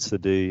that's the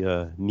day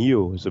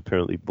Neo was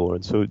apparently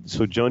born. So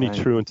Johnny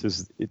Truant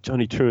is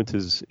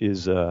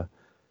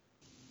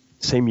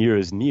same year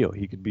as Neo.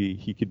 He could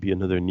be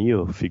another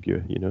Neo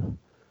figure, you know.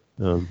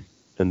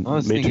 And I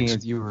was thinking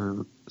as you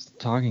were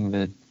talking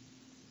that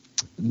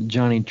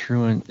Johnny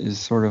Truant is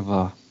sort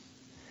of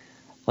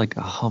like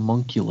a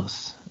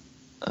homunculus,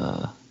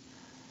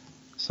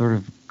 sort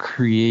of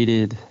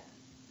created,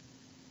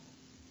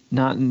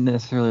 not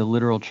necessarily a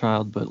literal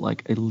child, but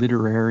like a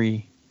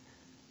literary,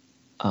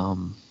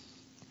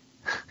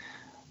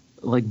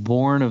 like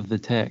born of the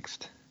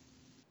text,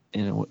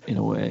 in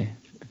a way,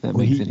 if that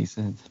makes any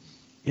sense.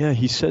 Yeah,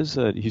 he says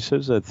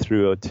that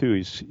throughout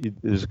too.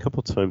 There's a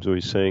couple times where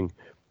he's saying,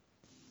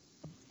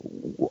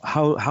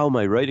 how am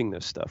I writing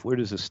this stuff? Where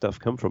does this stuff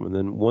come from? And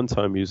then one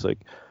time he's like,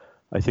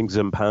 I think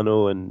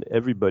Zampano and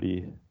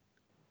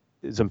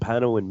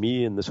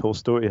me and this whole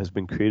story has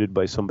been created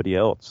by somebody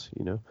else,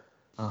 you know,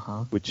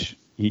 which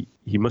he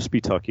must be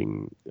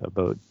talking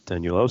about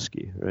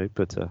Danielowski, right?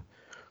 But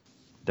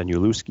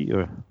Danielowski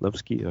or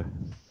Levski or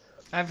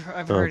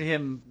I've heard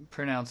him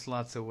pronounced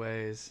lots of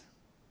ways.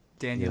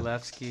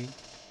 Danielewski.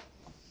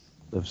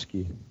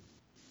 Levski.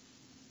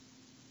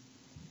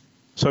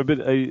 So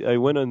I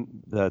went on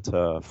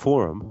that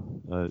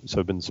forum. So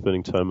I've been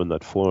spending time on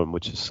that forum,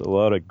 which is a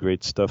lot of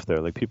great stuff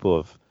there. Like people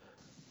have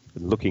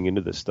been looking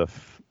into this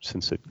stuff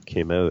since it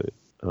came out.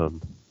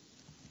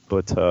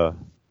 But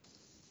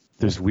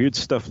there's weird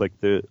stuff like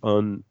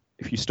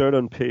if you start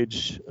on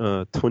page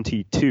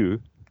 22,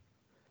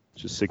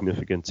 which is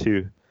significant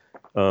too,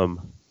 and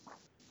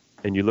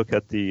you look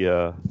at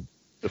the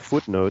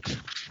footnote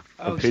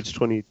on page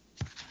 20.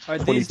 Are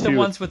these the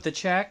ones with the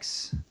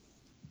checks?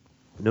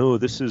 No,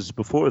 this is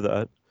before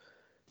that.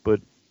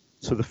 But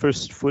so the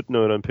first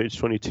footnote on page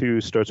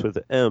 22 starts with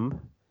M.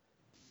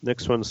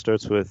 Next one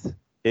starts with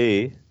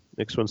A.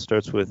 Next one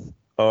starts with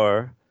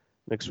R.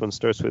 Next one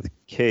starts with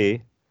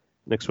K.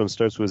 Next one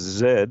starts with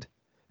Z.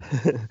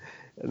 And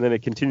then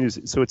it continues.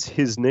 So it's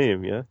his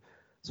name, yeah?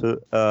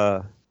 So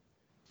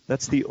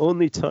that's the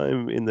only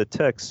time in the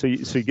text. So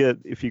you get,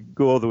 if you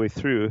go all the way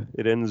through,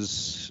 it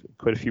ends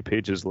quite a few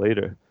pages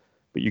later.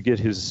 But you get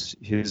his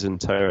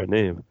entire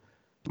name,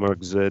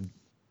 Mark Z.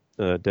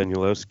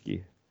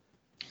 Danielowski.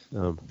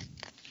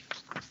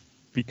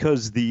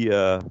 Because this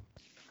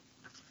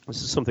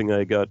is something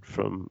I got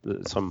from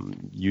some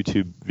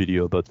YouTube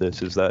video about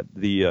this, is that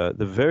the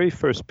very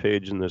first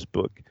page in this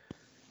book,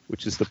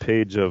 which is the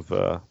page of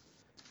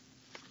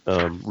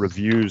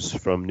reviews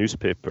from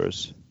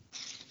newspapers,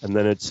 and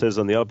then it says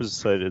on the opposite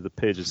side of the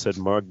page, it said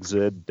Mark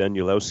Z.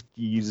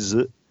 Danielowski's.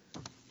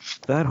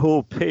 That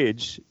whole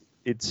page,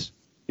 it's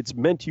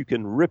meant you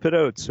can rip it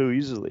out so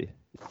easily.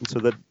 And so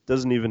that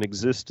doesn't even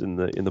exist in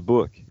the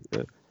book.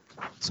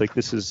 It's like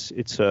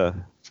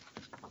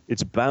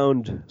it's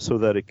bound so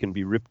that it can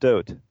be ripped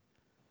out.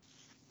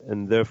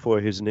 and therefore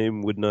his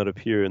name would not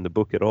appear in the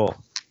book at all.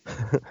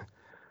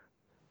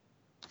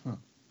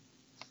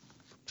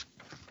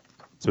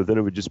 So then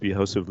it would just be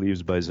House of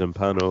Leaves by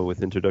Zampano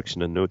with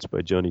introduction and notes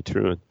by Johnny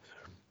Truant.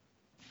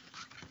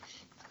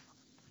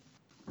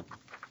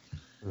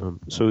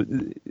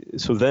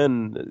 So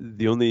then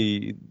the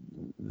only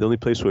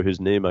place where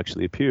his name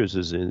actually appears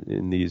is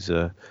in these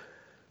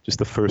just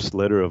the first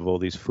letter of all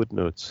these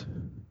footnotes,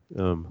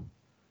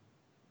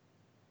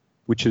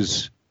 which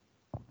is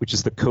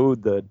the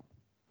code that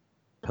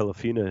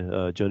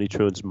Pelafina, Johnny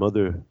Truant's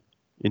mother,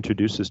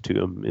 introduces to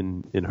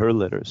him in her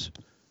letters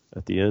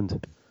at the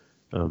end.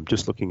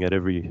 Just looking at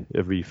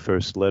every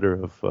first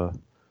letter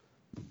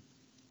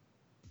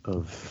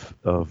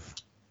of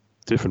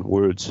different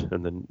words,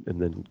 and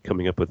then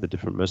coming up with a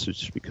different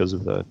message because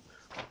of that.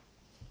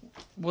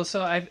 Well,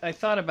 so I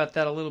thought about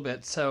that a little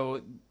bit.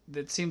 So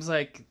it seems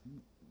like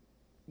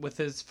with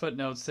his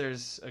footnotes,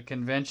 there's a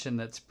convention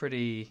that's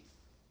pretty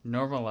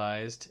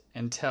normalized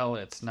until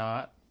it's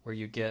not, where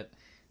you get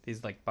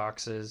these like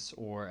boxes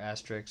or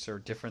asterisks or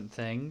different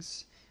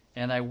things.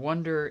 And I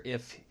wonder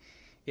if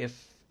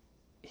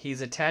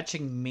he's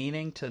attaching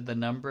meaning to the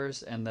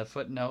numbers and the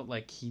footnote,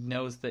 like he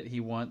knows that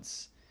he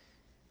wants,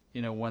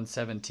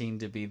 117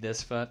 to be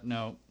this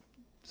footnote,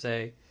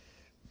 say,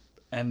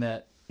 and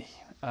that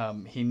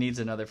he needs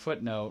another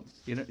footnote.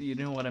 You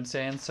know what I'm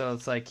saying? So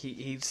it's like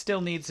he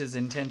still needs his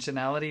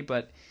intentionality,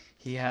 but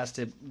he has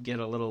to get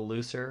a little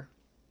looser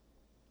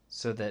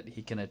so that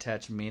he can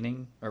attach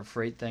meaning or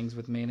freight things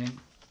with meaning.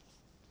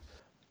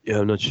 Yeah,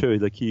 I'm not sure.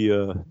 Like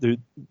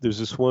there's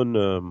this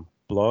one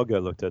blog I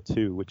looked at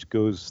too, which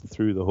goes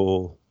through the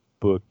whole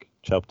book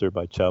chapter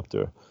by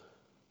chapter,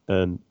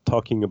 and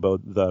talking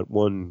about that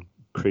one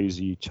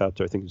crazy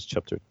chapter. I think it's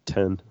chapter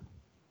 10,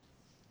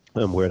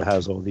 where it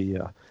has all the.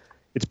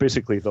 It's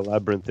basically the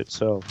labyrinth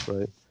itself,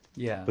 right?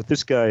 Yeah. But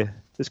this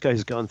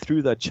guy's gone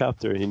through that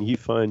chapter, and he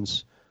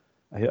finds,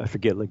 I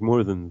forget, like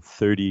more than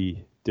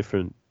 30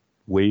 different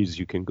ways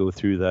you can go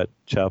through that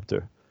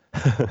chapter,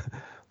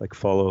 like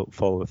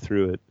follow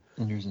through it.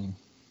 Interesting.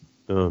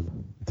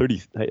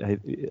 30.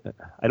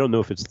 I don't know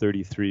if it's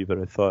 33, but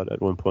I thought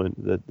at one point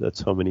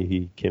that's how many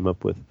he came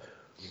up with.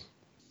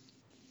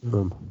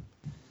 The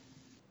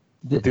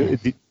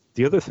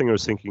other thing I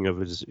was thinking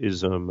of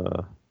is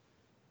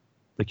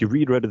like you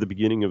read right at the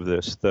beginning of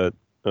this that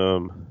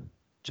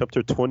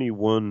chapter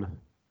 21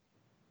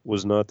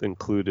 was not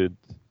included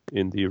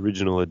in the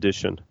original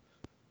edition,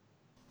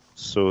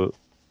 so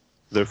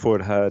therefore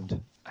it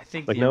had. I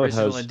think like the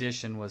original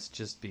edition was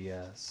just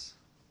BS.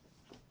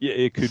 Yeah,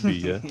 it could be,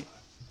 yeah.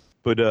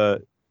 But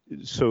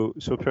so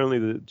apparently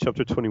the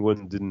chapter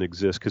 21 didn't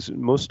exist because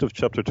most of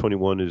chapter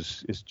 21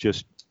 is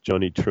just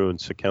Johnny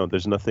Truant's account.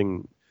 There's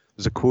nothing.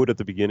 There's a quote at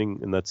the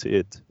beginning, and that's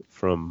it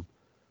from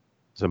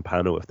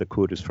Zampano if the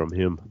quote is from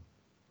him.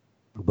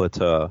 But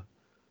so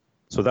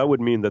that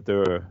would mean that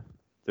there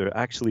are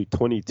actually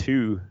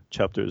 22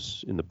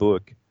 chapters in the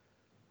book,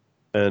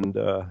 and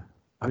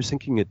I was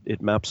thinking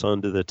it maps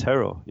onto the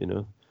tarot.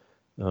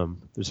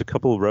 There's a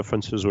couple of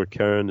references where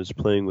Karen is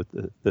playing with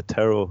the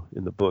tarot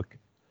in the book.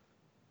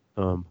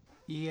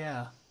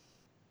 Yeah.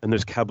 And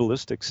there's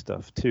Kabbalistic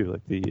stuff too,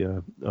 like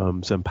the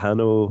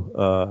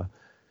Zampano.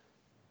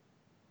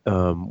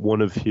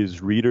 One of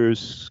his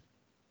readers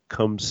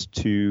comes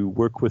to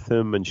work with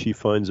him, and she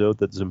finds out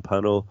that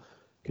Zampano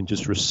can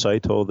just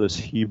recite all this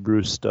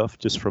Hebrew stuff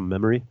just from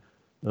memory.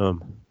 So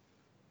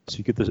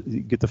you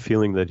get the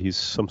feeling that he's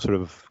some sort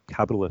of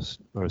Kabbalist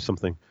or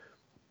something.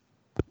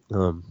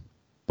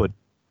 But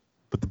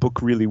the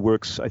book really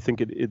works. I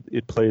think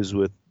it plays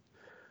with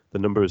the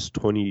numbers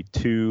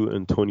 22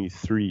 and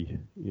 23,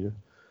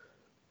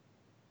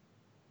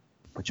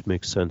 which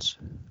makes sense.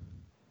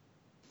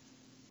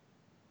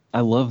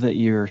 I love that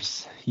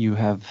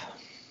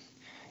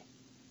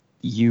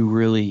you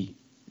really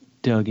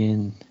dug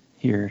in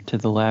here to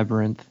the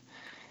labyrinth,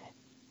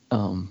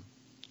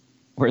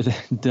 where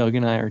Doug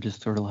and I are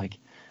just sort of like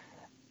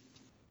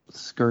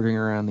skirting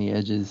around the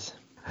edges.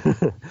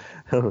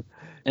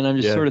 And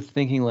I'm just sort of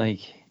thinking like,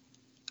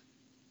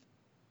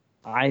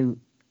 I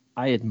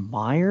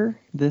admire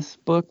this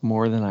book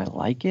more than I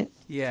like it.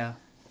 Yeah.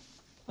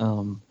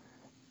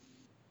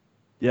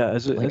 Yeah,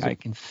 I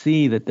can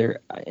see that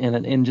there,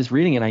 and just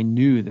reading it, I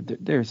knew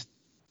that there's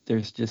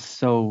just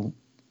so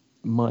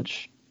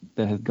much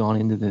that has gone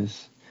into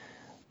this,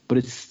 but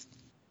it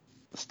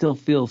still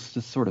feels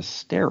just sort of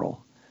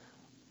sterile.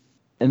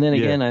 And then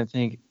again, I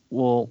think,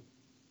 well,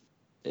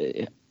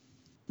 the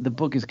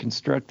book is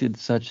constructed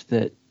such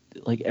that,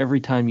 like,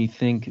 every time you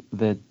think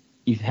that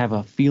you have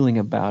a feeling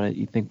about it,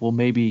 you think, well,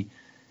 maybe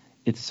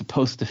it's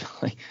supposed to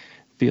like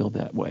feel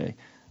that way,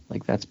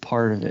 like that's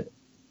part of it.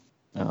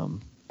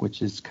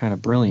 Which is kind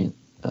of brilliant,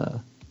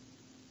 kind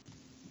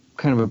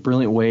of a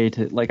brilliant way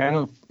to, like, I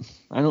don't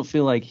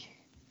feel like,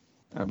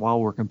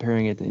 while we're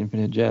comparing it to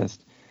Infinite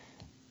Jest,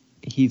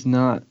 he's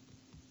not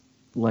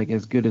like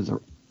as good as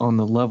on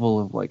the level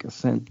of like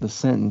the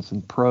sentence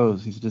and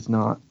prose. He's just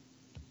not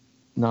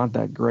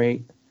that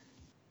great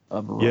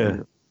of a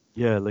writer.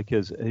 Yeah, like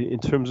in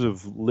terms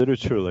of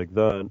literature like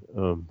that,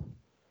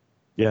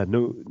 Yeah,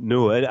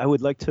 no. I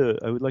would like to.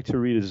 I would like to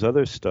read his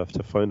other stuff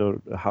to find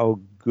out how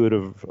good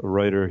of a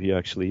writer he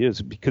actually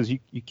is, because you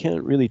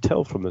can't really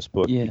tell from this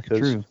book Yeah, because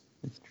true.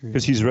 It's true.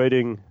 because he's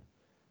writing.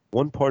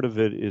 One part of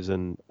it is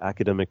an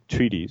academic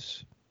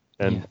treatise,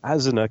 and Yeah.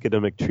 as an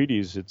academic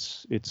treatise,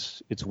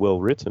 it's well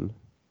written,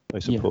 I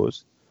Yeah.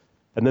 suppose.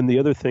 And then the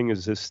other thing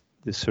is this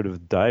sort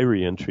of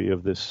diary entry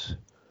of this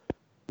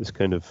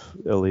kind of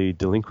LA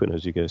delinquent,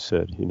 as you guys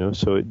said, you know.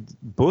 So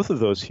both of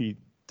those he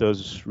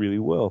does really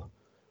well.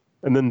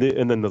 And then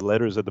the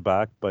letters at the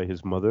back by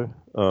his mother.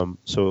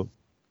 So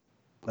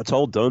that's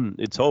all done.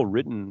 It's all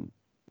written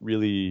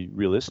really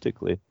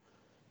realistically.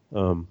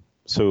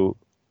 So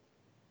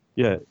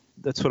yeah,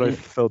 that's what I Yeah.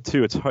 felt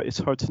too. It's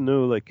hard to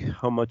know like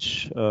how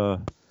much how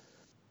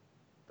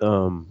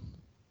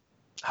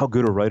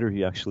good a writer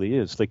he actually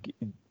is. Like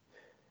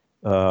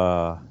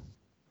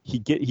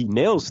he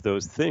nails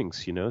those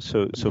things, you know.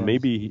 So Yes.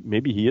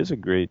 maybe he is a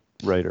great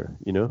writer,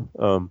 you know.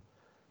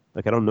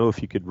 Like I don't know if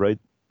he could write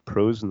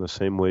prose in the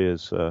same way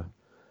as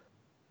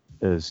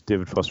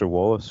David Foster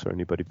Wallace or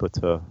anybody, but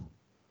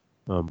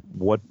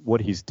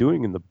what he's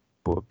doing in the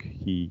book,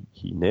 he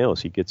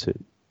nails. He gets it.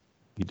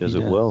 He does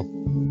it well.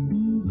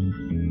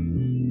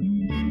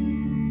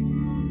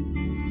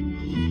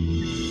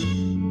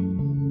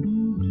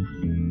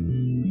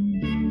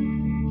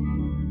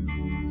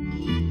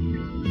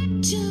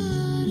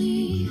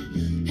 Johnny,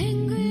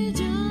 angry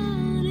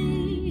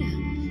Johnny,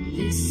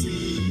 this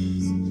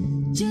is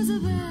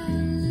Jezebel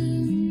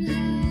in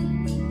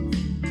hell.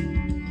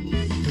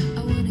 I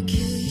wanna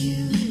kill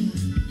you,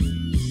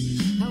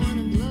 I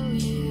wanna blow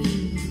you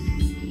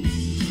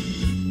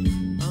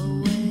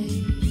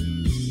away.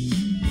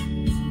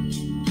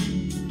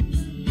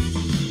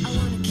 I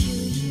wanna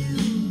kill you,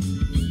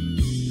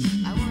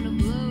 I wanna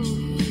blow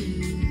you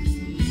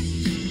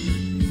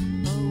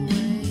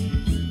away.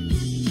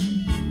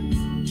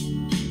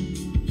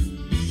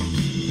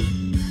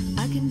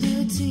 I can do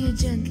it to you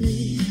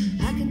gently.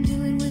 I can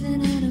do it with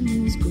an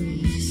animal's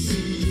grace.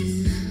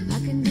 I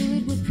can do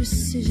it with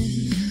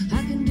precision.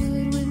 I can do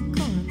it with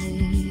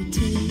gourmet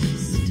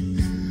taste.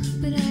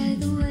 But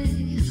either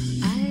way,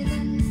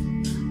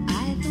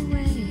 either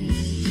way,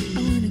 I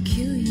wanna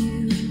kill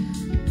you.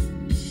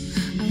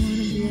 I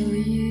wanna blow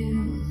you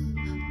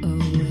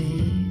away.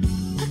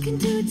 I can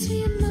do it to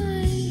your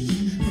mind.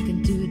 I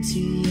can do it to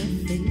your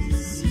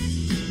face.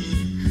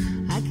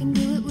 I can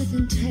do it with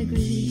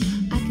integrity.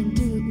 I can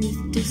do it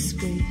with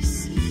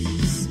disgrace.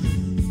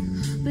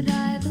 But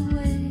either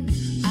way,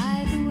 I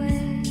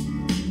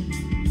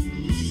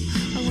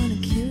wanna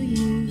kill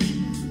you.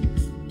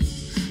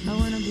 I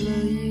wanna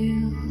blow you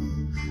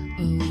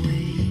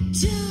away.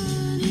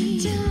 Johnny,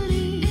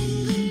 Johnny,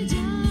 angry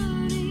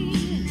Johnny.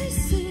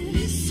 This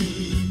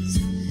is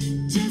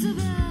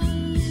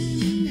Jezebel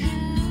in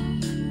hell.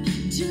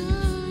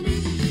 Johnny,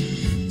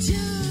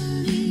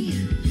 Johnny,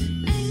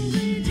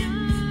 angry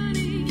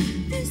Johnny.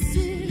 This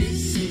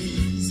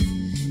is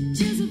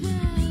Jezebel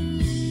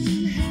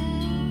in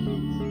hell.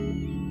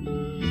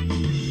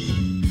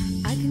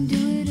 I can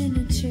do it in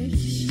a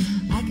church.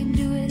 I can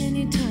do it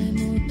any time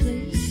or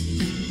place.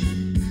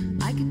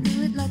 I can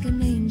do it like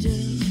an angel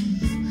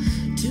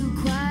to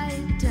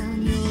quiet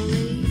down your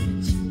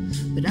rage.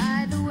 But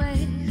either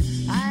way,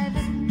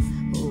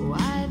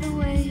 either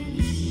way,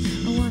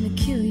 I wanna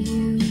kill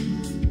you.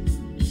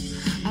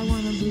 I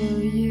wanna blow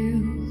you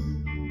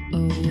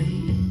away.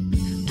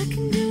 I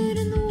can do it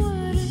in the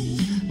water.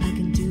 I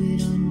can do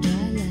it on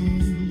dry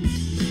land.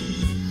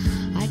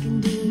 I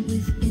can do it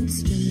with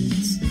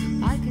instruments.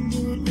 I can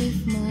do it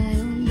with my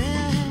own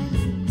bare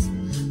hands.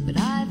 But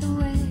either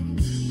way,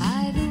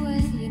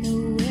 you know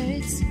where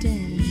it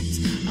stands.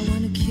 I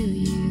wanna kill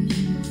you.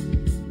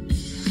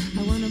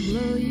 I wanna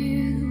blow you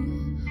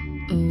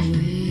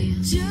away.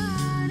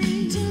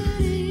 Johnny,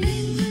 Johnny,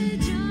 angry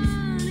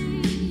Johnny.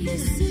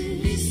 This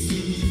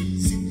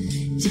is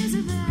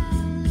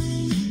Jezebel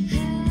in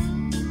hell.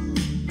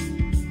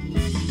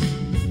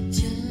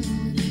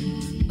 Johnny,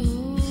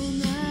 oh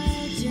my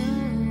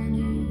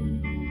Johnny.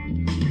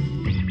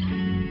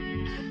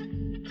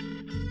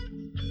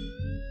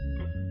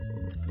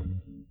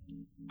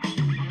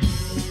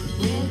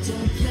 Where'd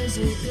your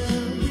pleasure go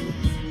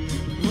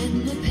when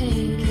the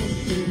pain came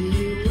through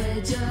you?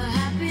 Where'd your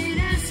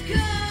happiness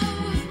go?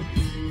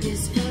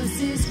 This force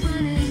is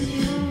running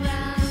you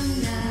around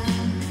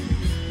now,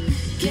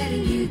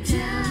 getting you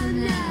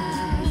down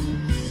now.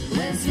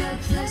 Where's your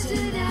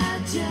pleasure now,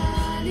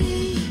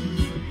 Johnny?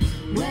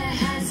 Where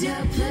has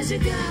your pleasure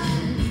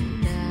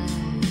gone now?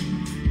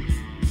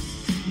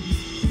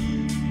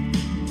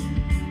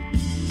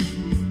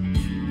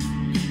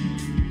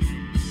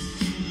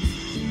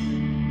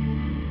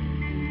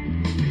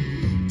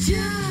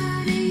 Johnny.